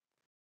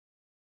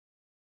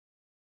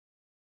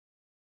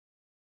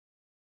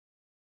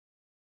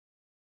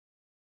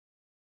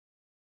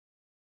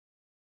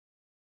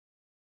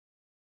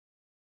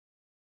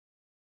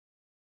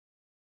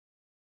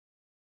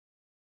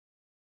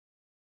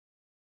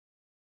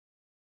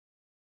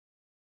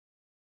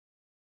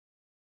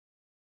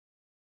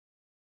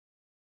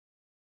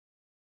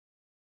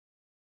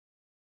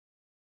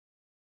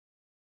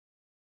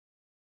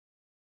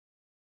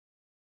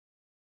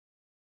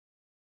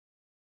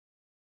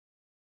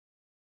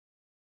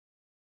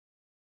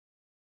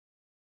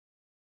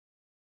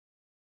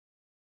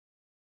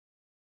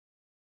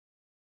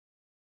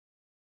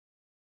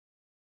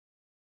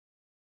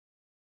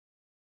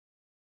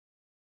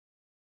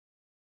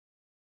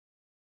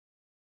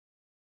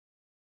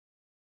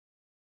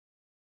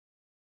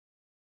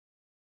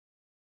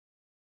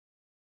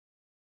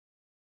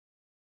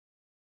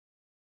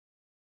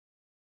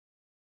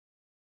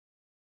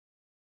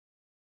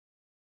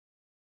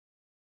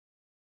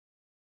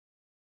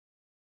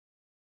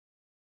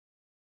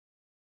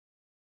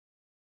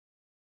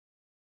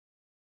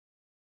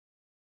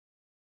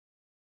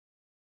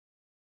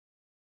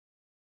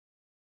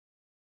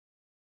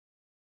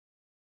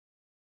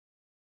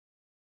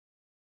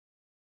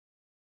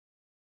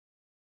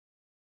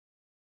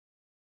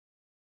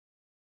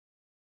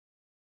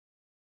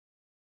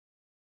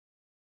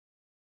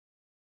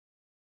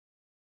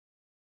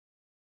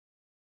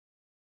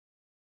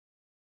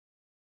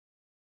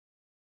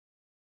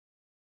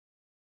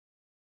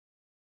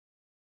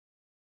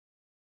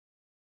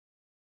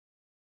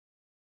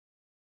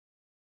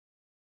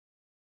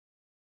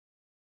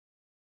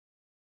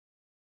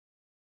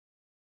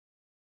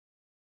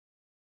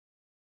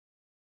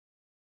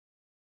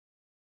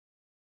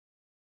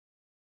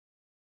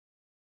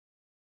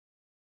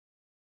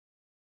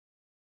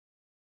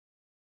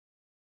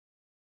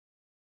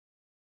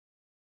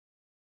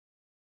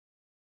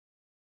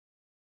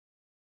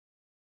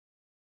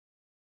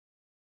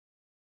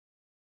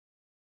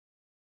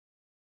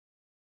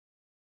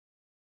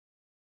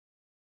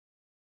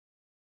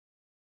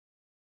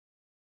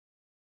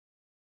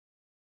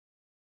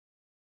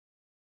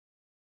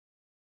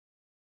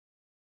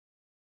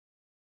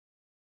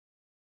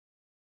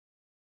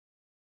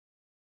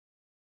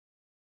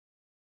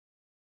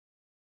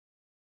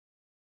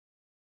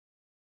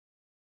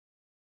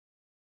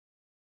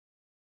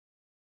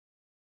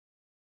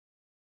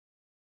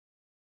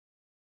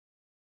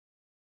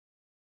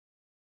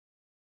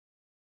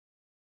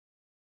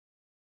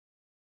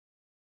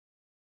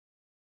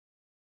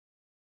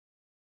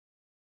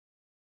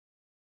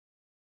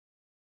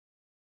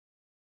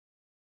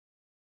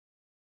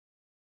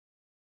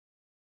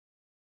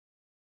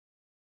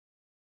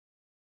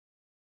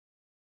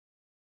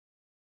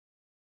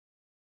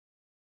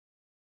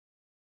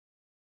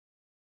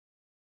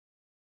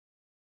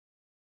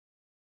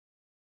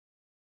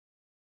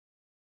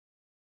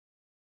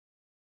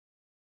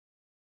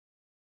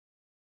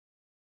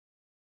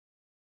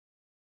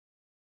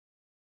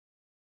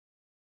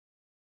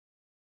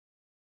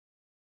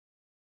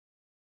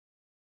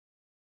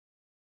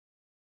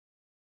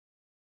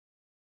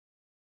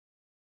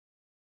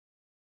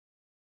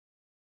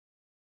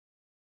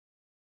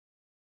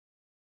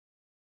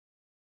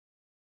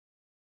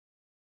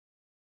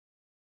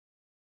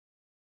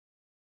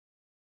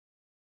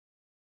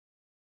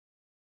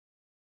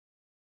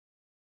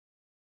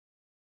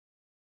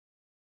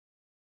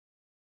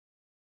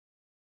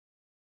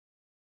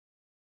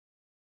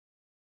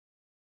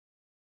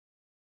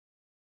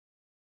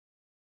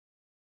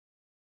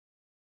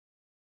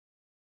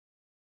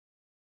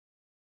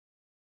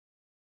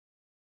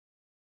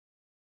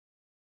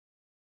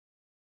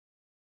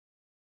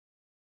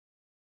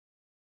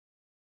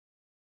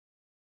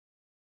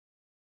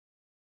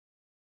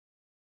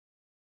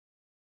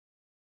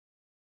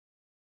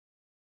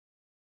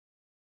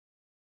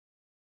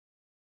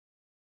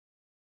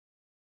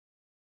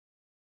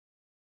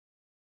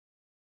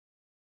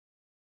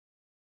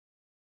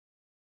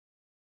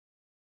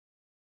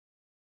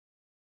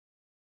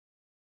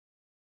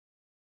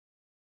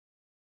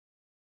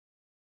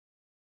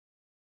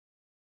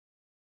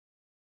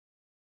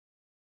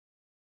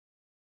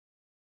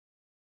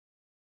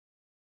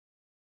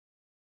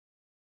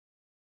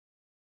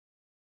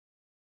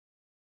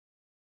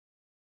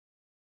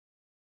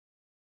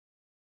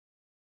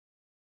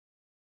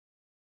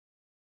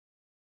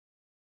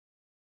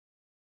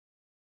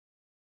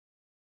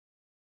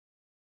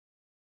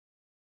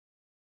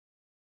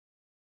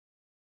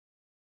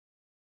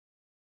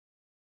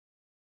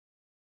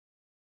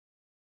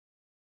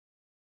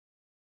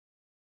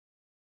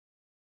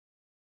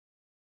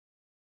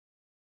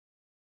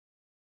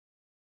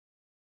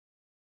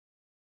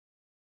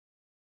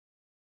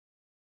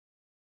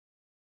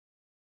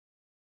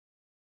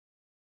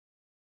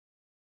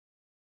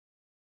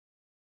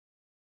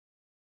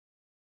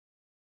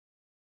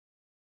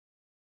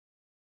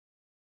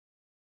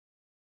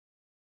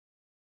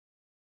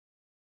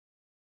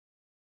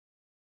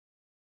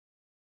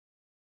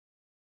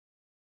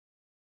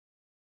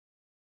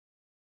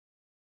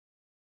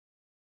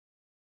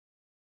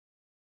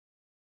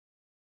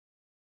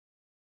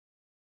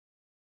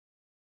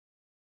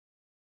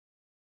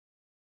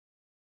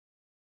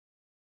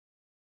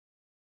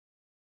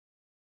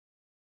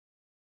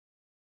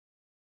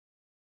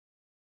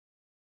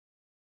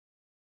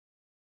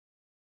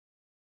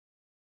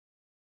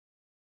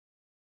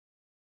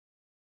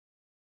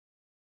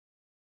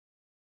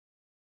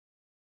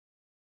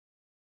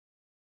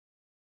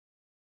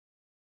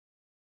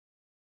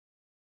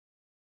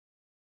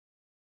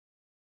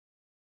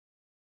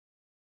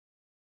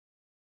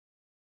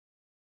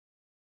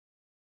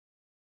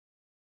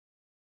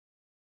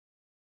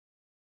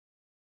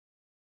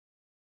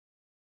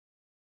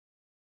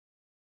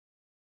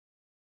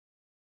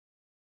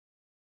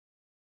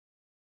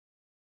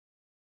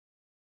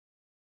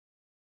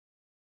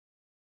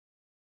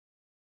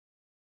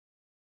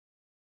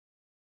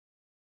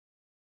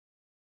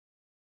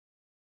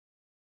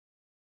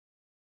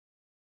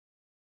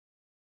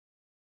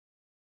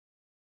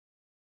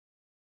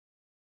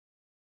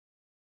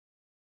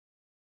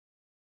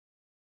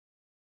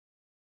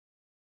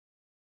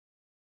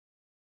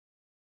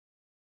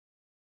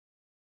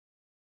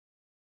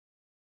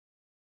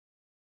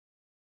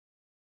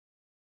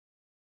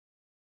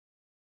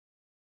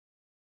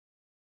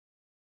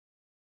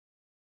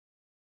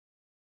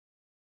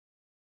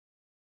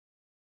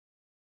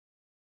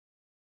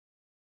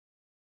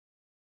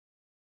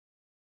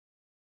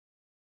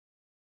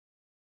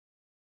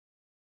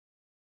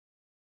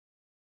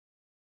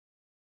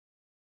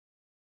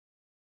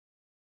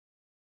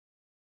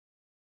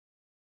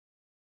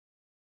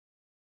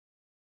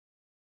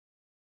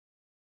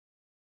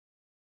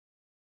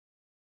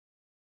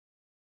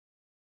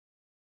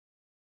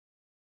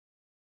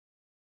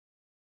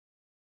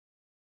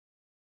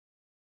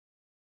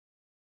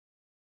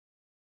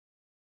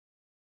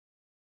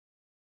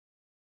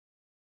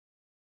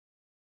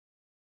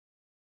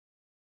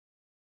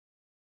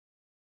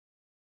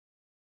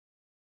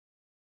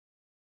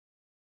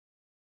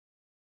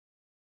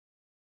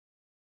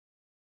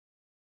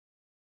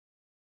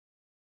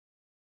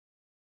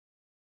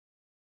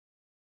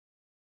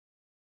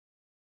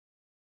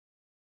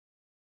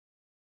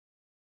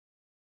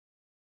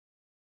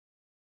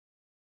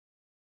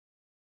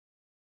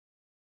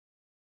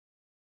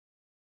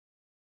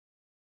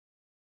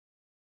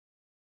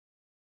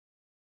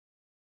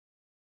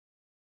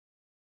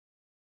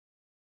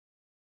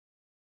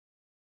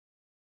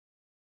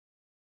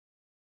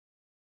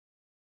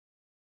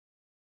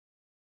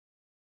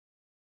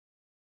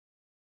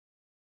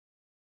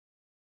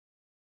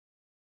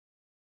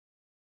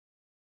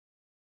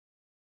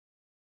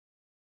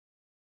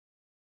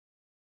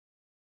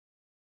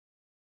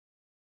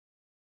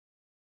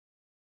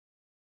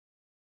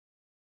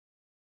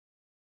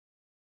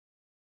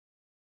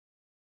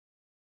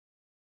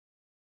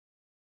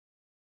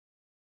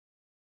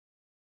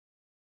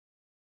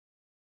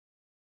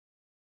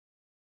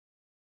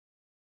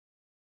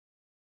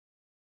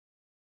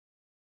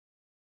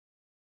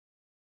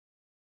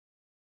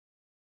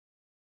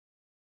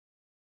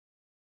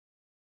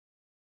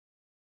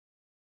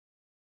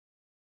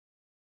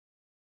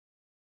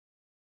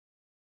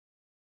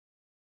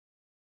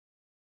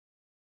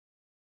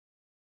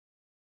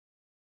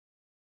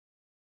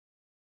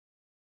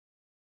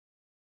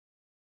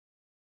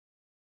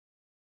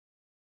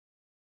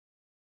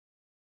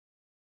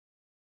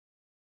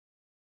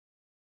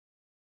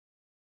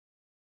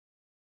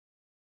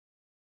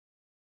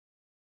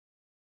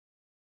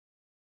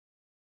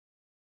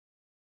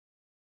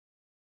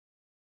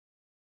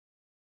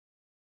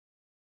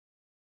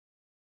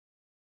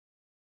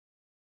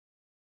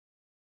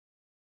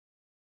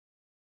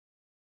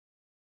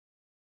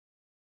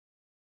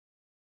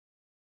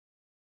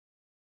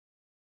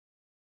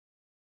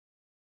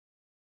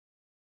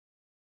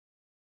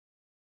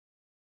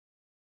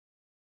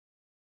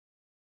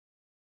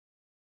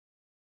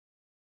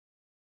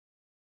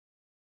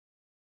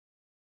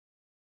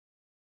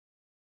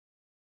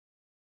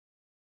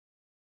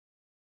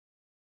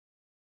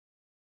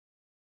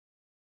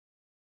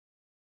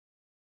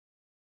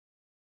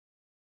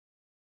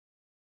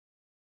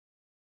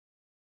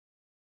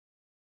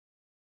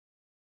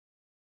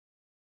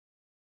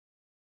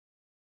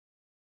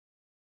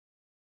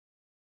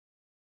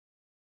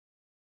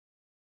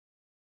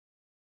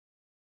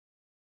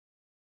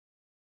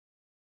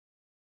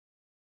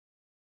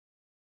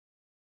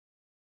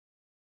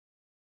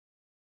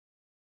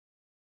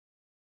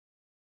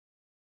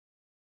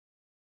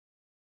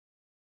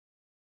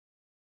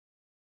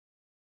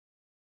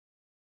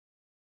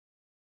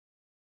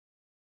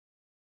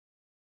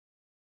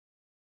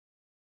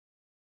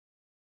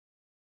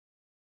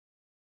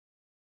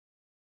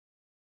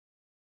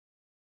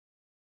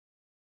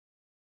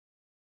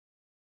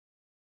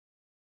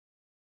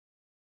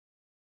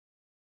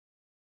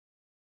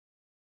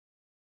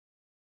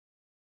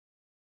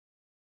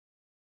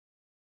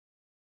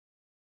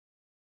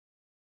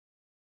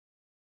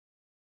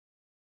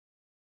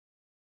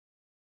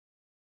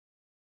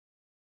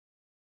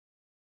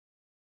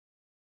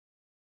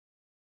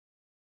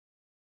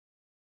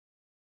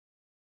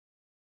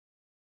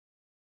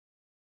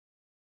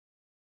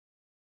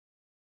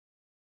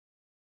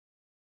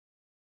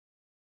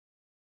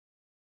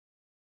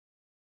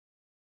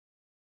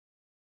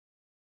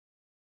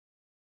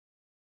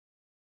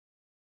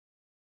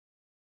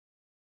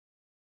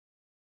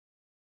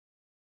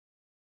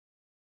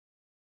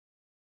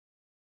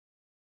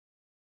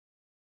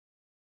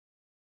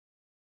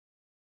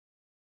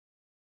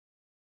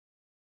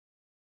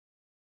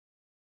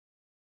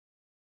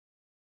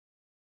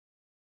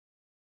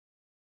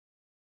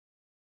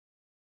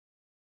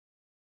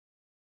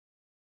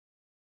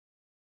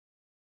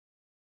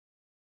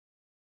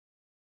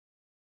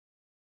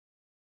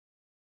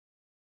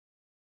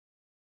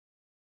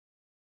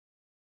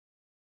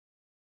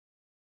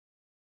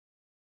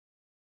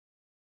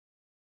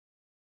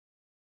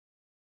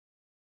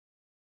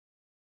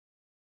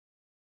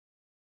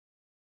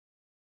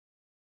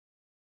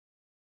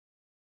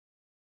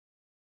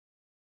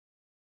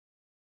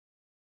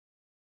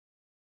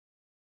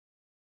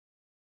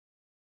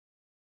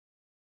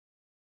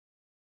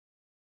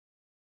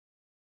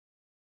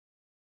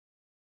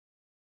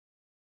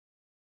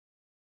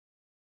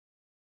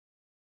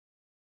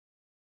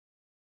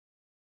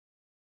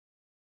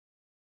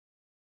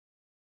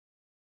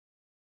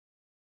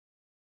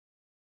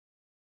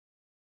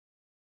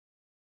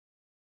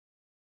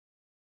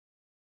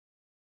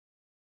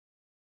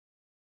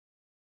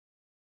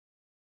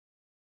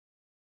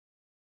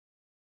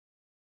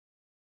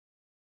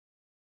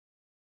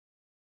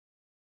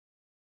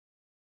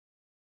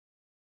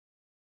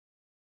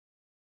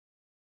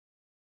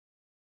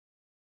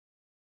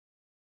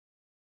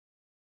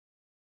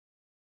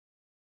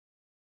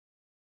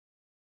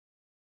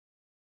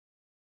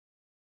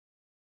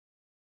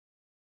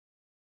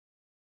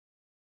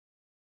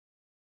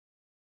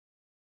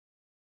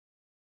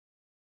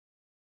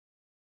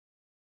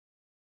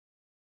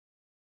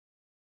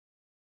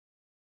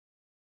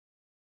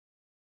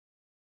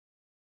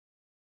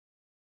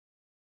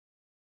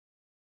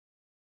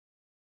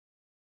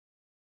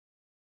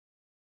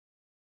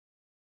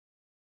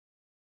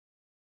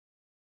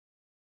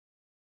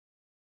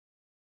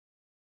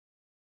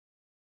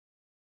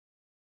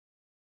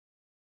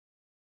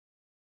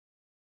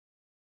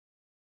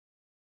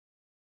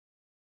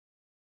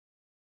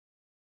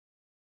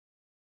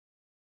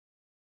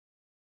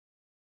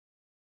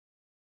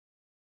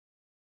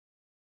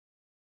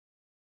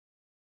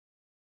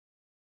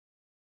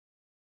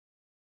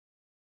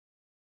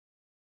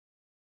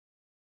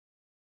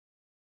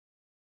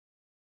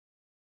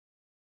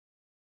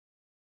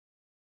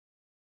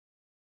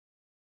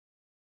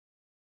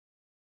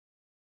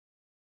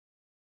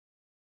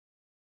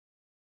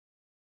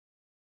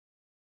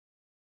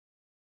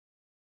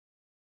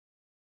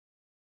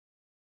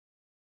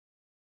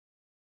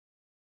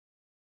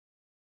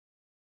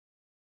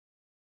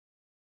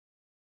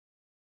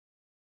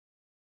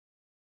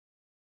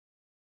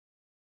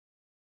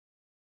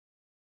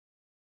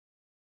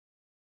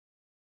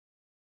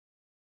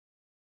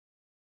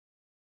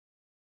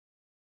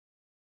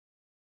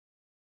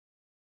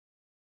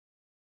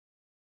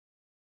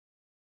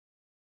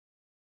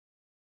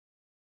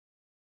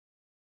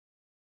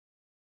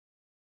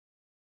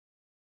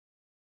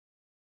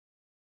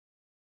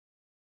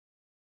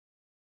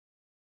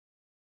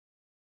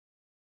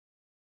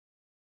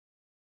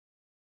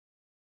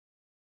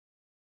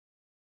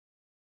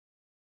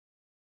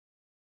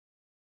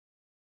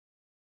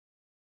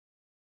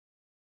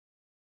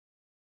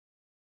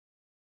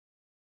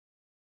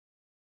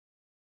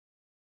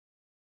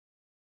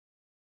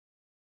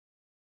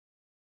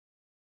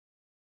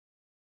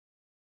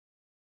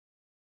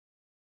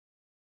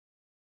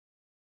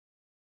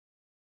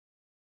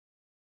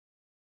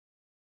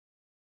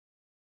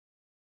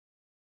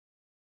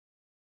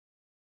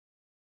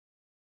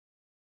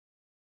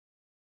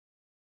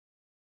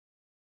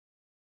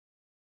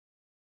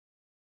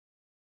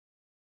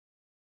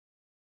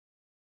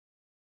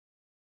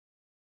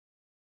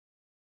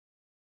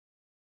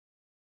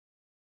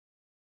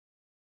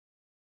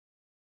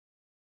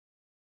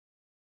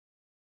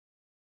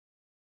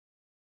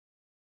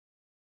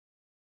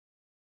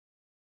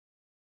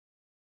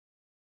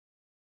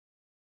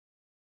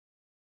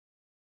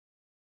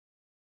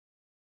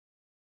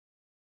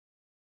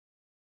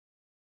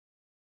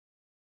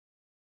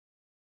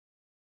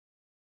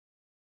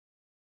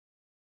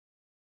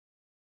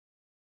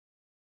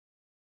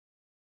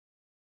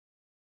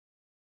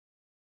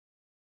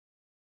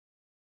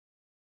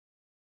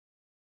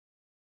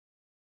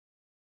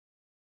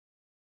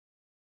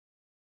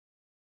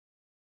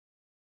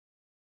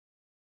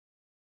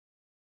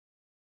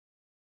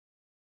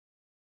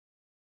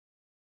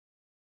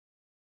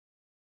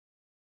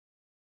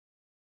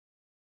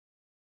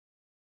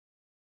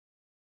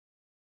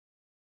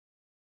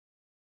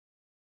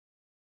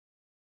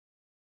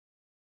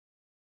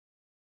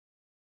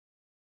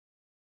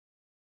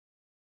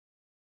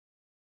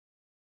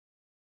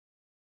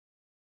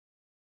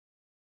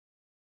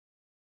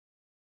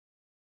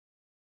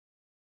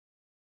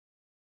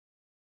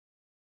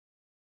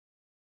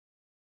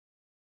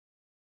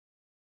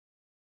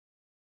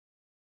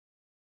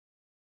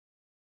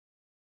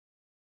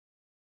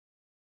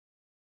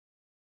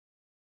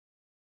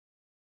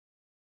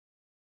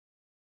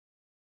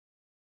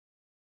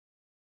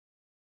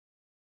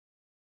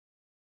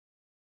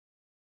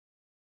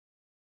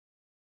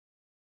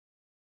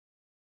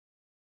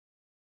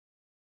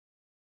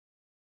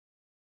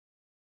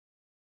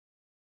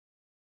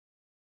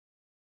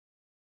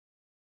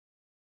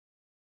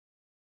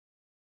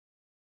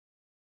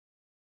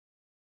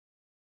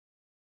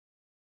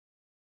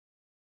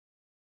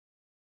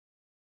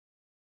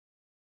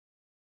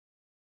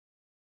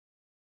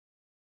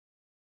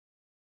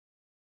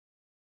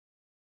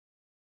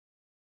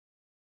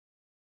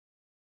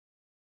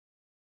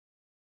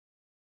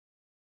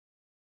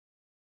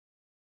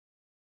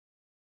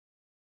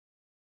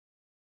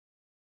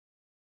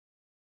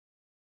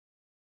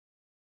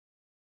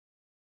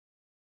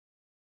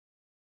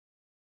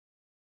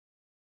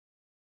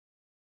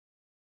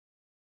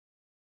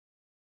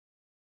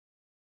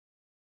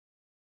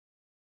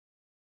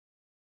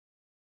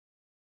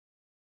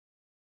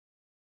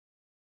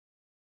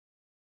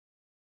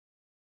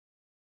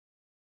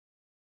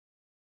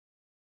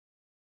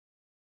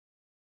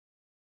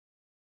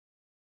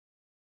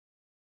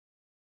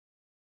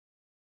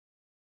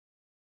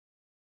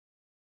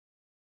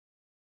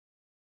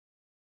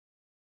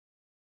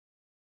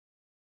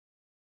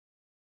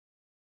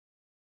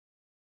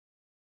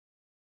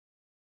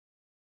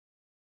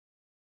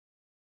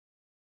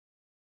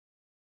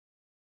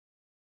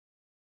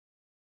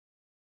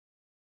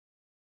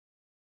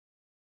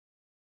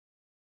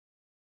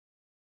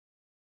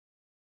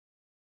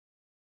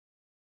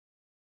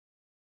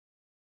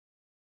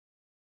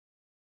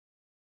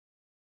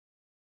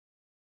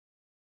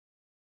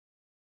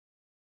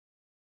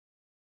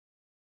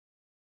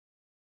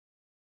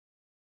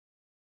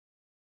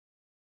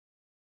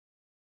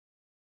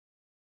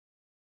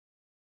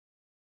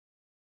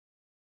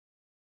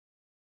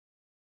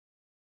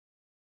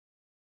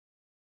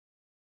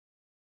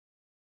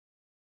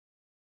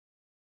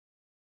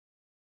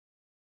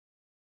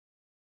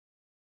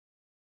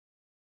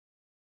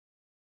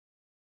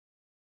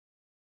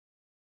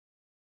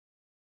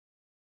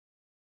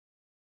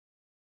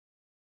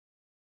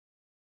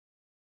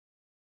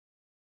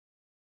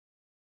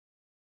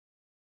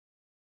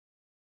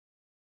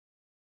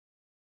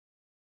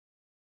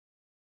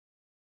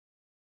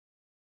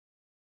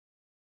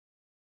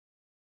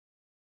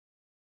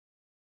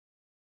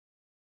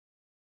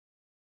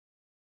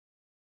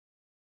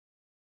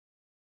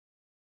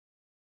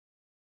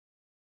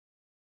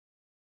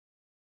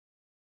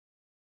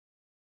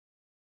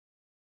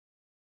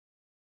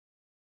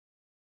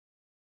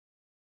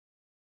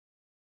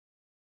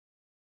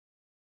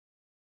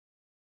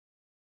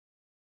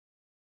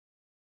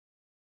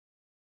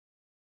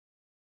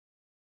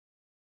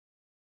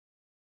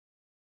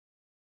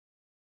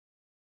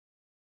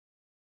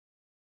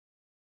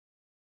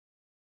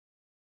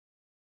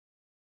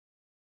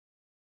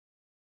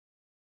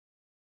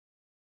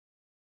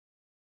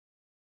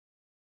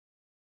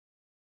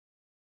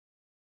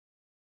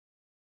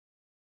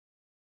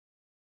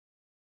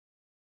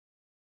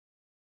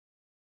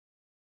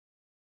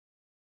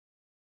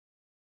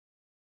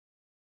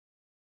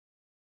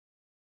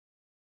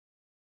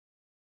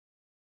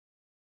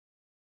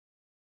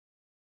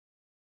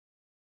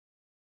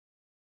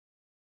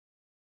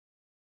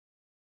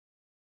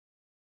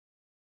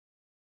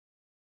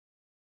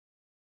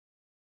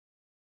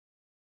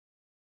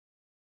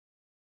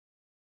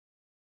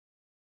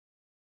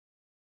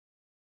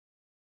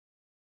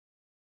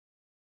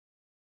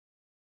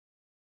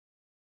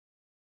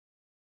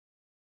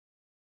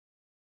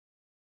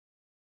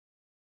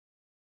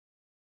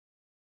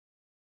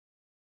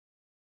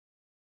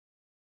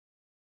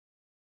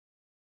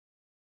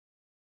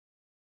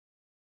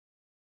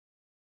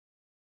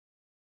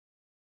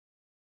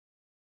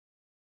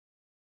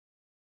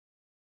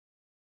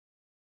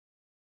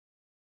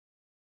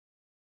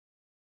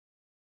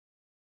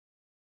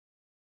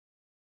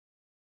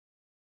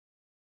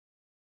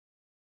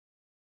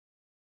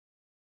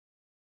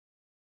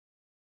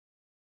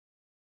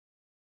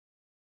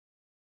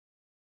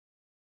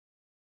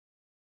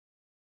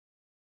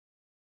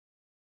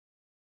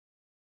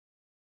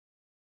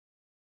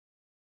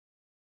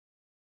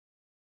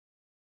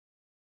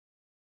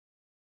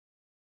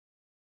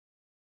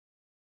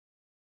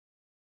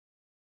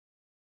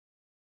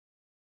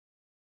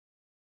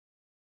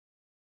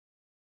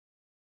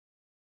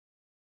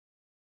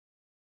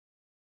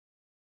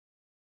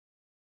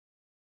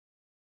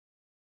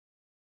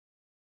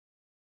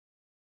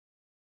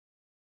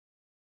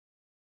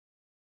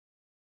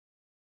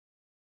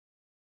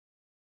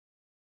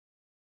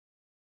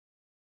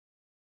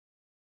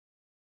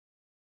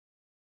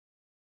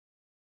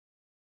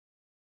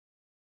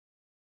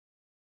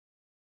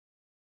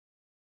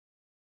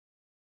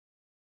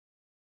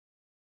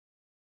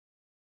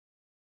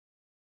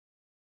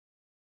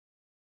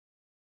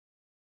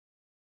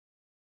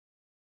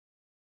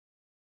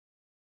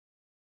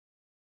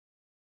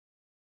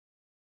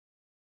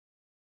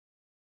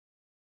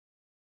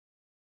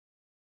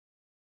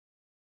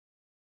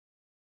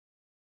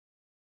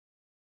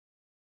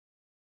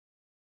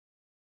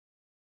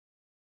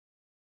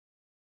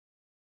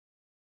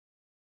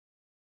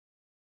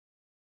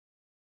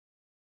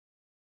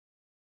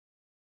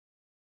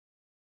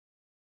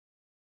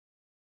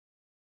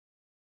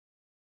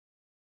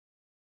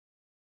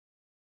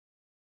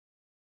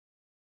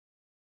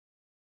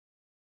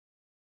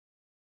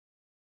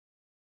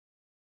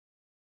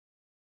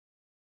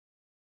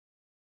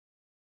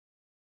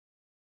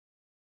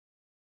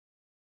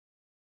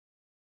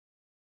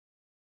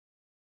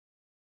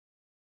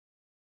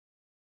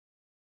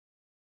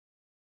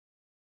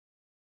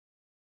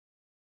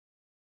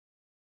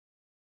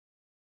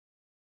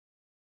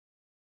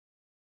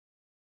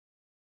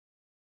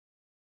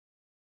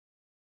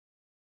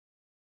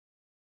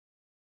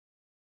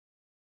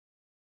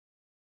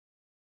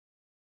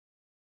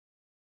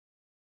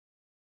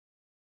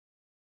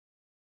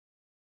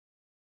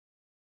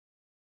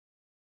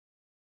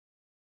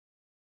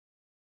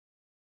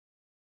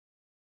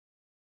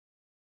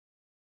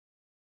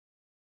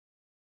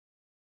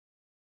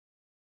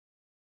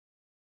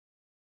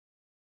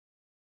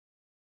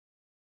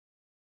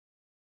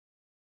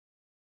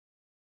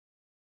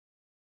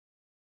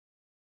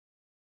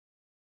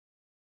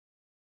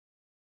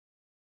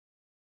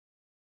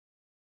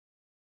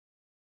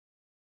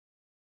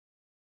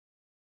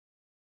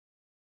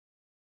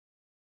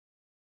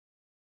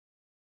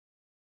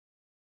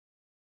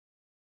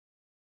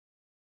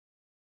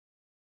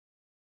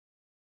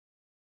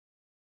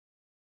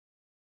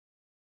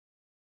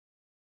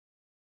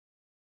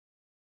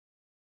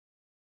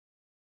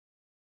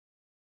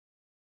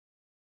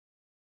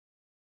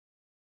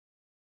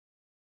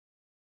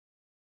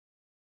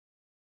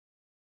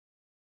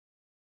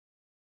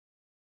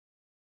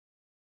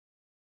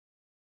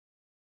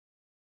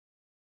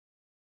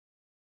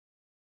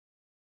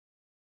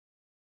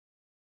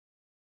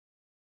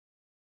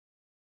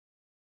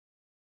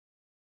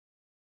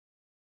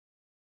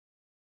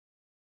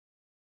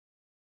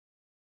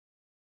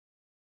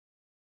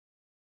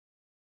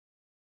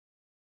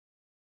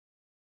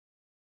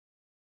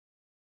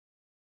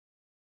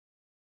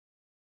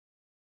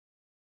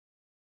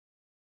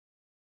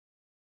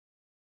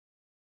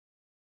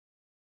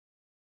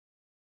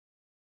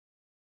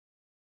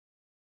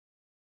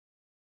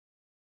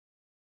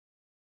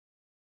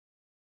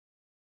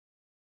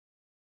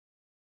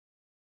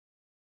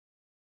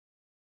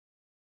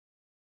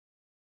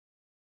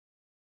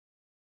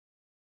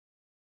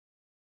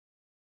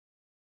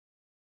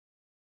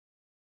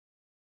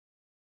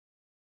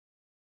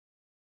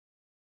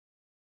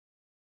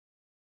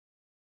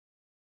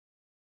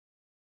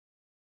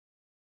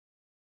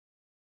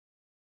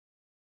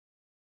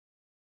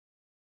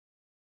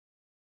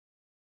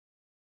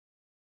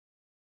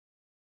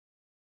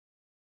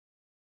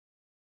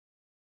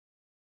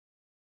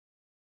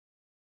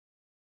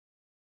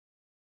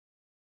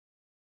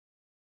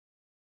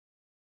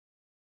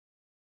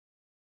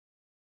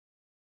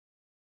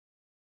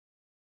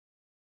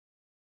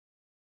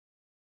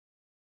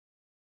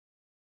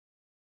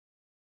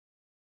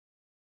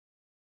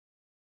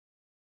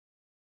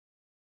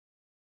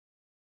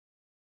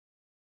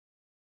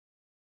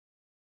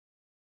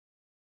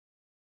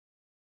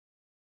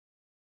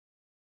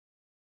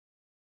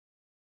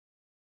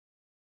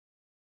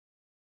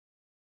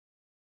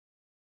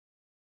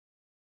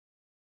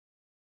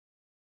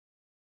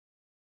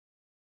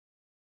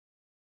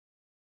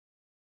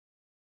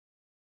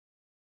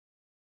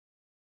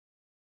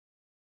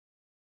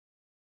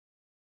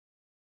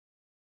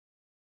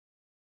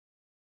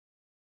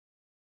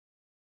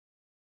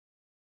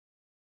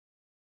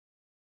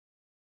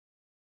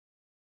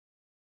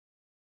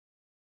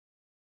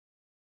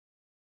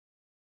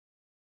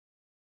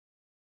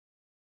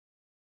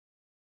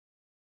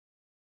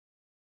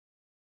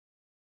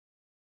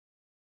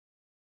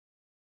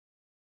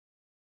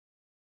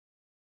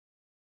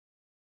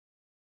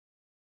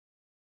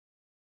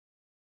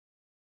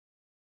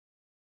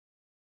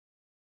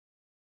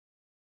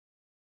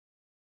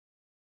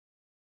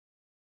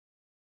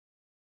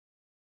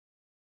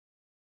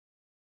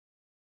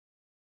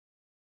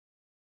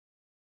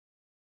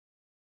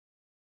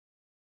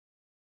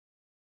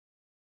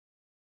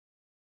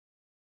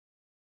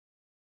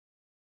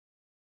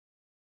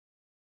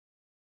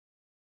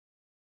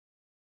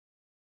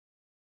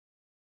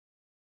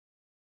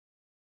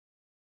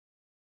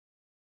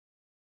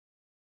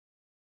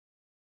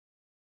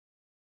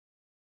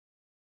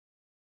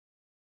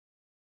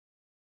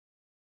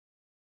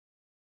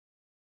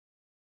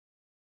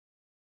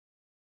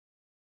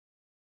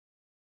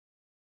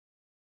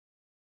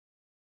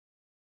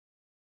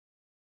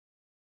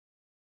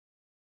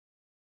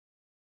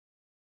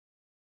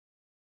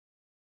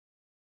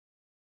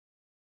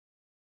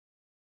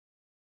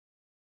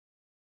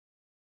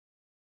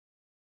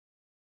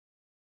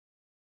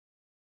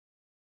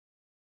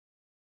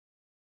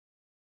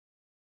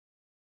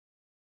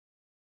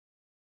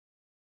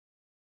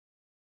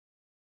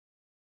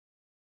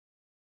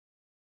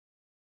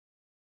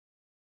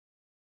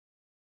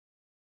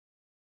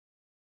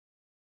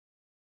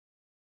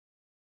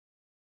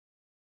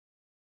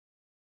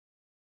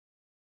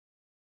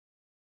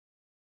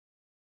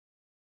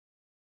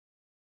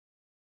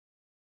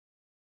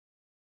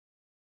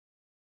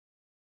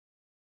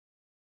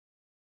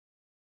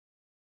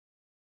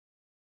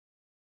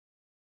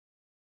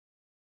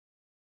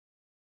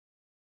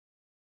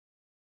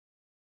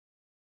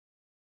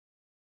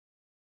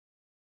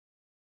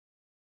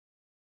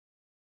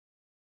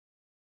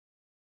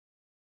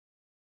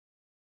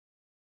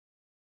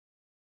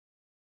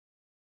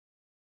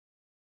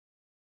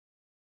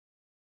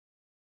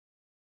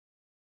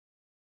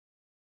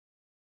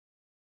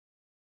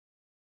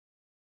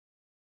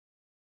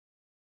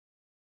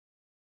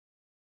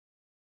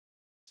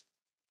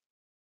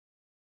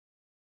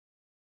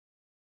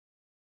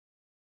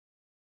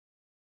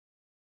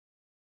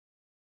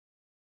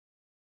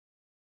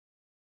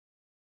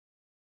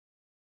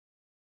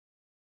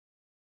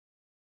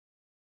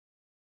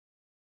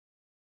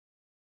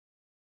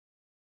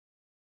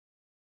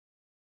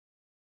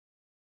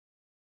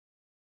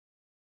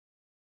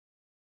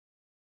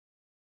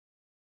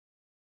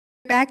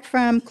 Back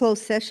from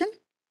closed session.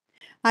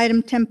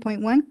 Item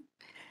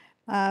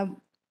 10.1.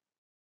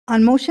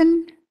 On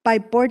motion by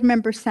Board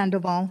Member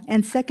Sandoval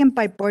and second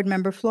by Board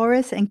Member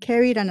Flores and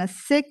carried on a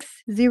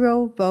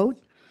 6-0 vote,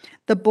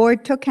 the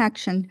board took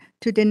action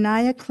to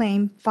deny a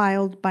claim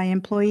filed by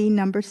employee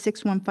number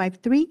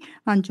 6153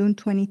 on June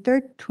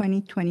 23rd,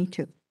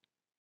 2022.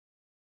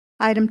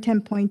 Item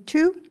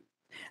 10.2.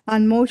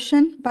 On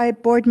motion by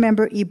Board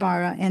Member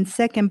Ibarra and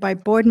second by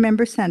Board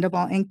Member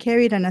Sandoval and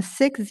carried on a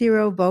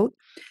 6-0 vote,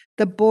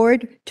 the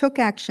board took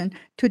action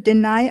to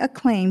deny a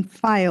claim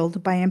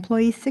filed by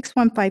employee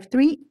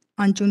 6153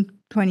 on June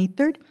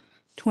 23rd,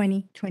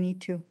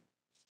 2022.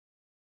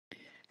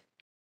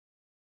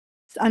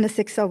 On a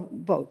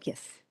 6-0 vote,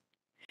 yes.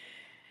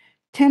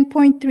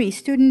 10.3,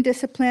 student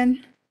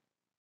discipline.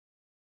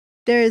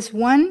 There is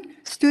one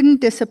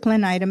student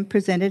discipline item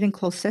presented in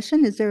closed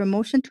session. Is there a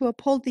motion to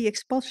uphold the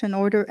expulsion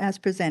order as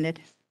presented?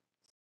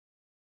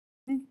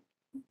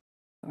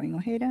 Thawing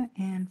Ojeda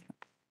and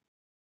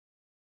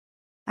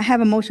I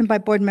have a motion by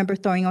Board Member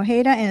Thawing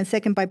Ojeda and a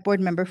second by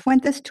Board Member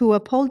Fuentes to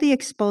uphold the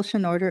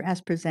expulsion order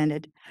as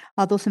presented.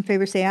 All those in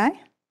favor say aye.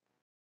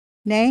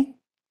 Nay.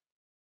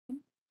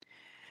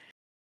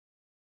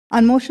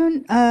 On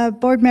motion,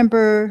 Board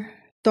Member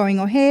Thawing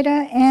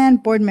Ojeda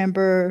and Board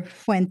Member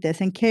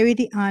Fuentes and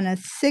carried on a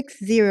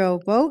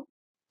 6-0 vote.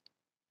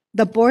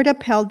 The board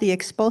upheld the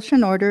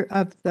expulsion order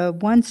of the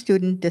one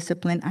student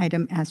discipline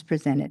item as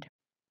presented,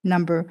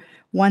 number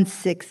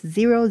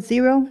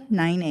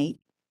 160098.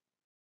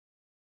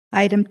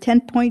 Item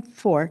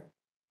 10.4.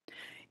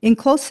 In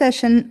closed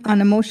session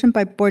on a motion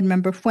by Board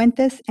Member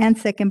Fuentes and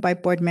second by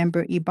Board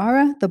Member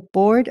Ibarra, the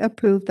board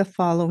approved the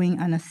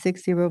following on a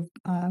 6-0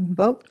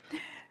 vote.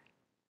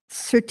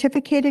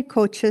 Certificated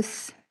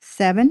coaches,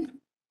 7.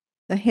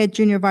 The head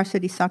junior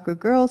varsity soccer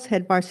girls,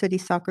 head varsity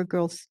soccer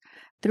girls,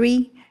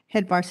 3.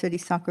 Head varsity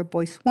soccer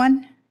boys,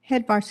 1.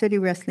 Head varsity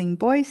wrestling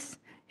boys,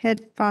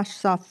 head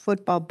soft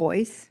football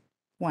boys,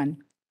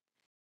 1.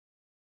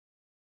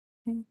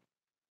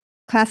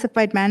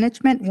 Classified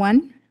management,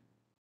 1.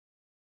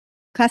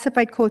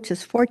 Classified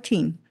coaches,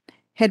 14.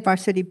 Head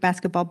varsity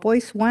basketball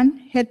boys, 1.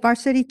 Head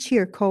varsity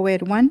cheer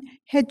co-ed, 1.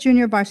 Head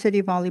junior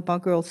varsity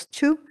volleyball girls,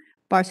 2.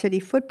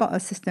 Varsity football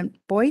assistant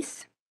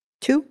boys,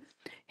 2.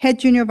 Head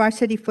junior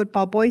varsity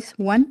football boys,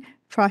 1.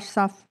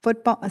 Soft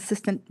football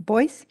assistant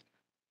boys,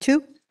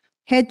 2.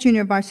 Head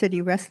junior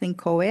varsity wrestling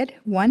co-ed,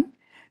 1.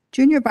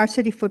 Junior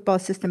varsity football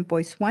assistant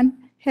boys,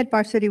 1. Head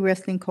varsity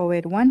wrestling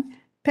co-ed, 1.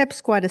 Pep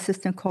squad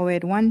assistant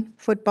co-ed, 1.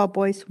 Football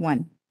boys,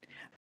 1.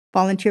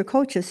 Volunteer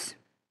coaches,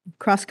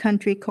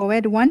 cross-country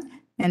co-ed, 1.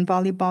 And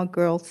volleyball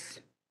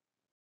girls,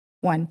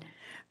 1.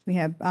 We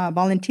have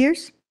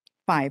volunteers,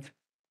 5.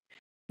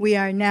 We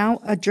are now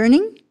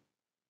adjourning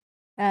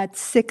at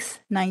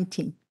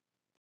 6:19.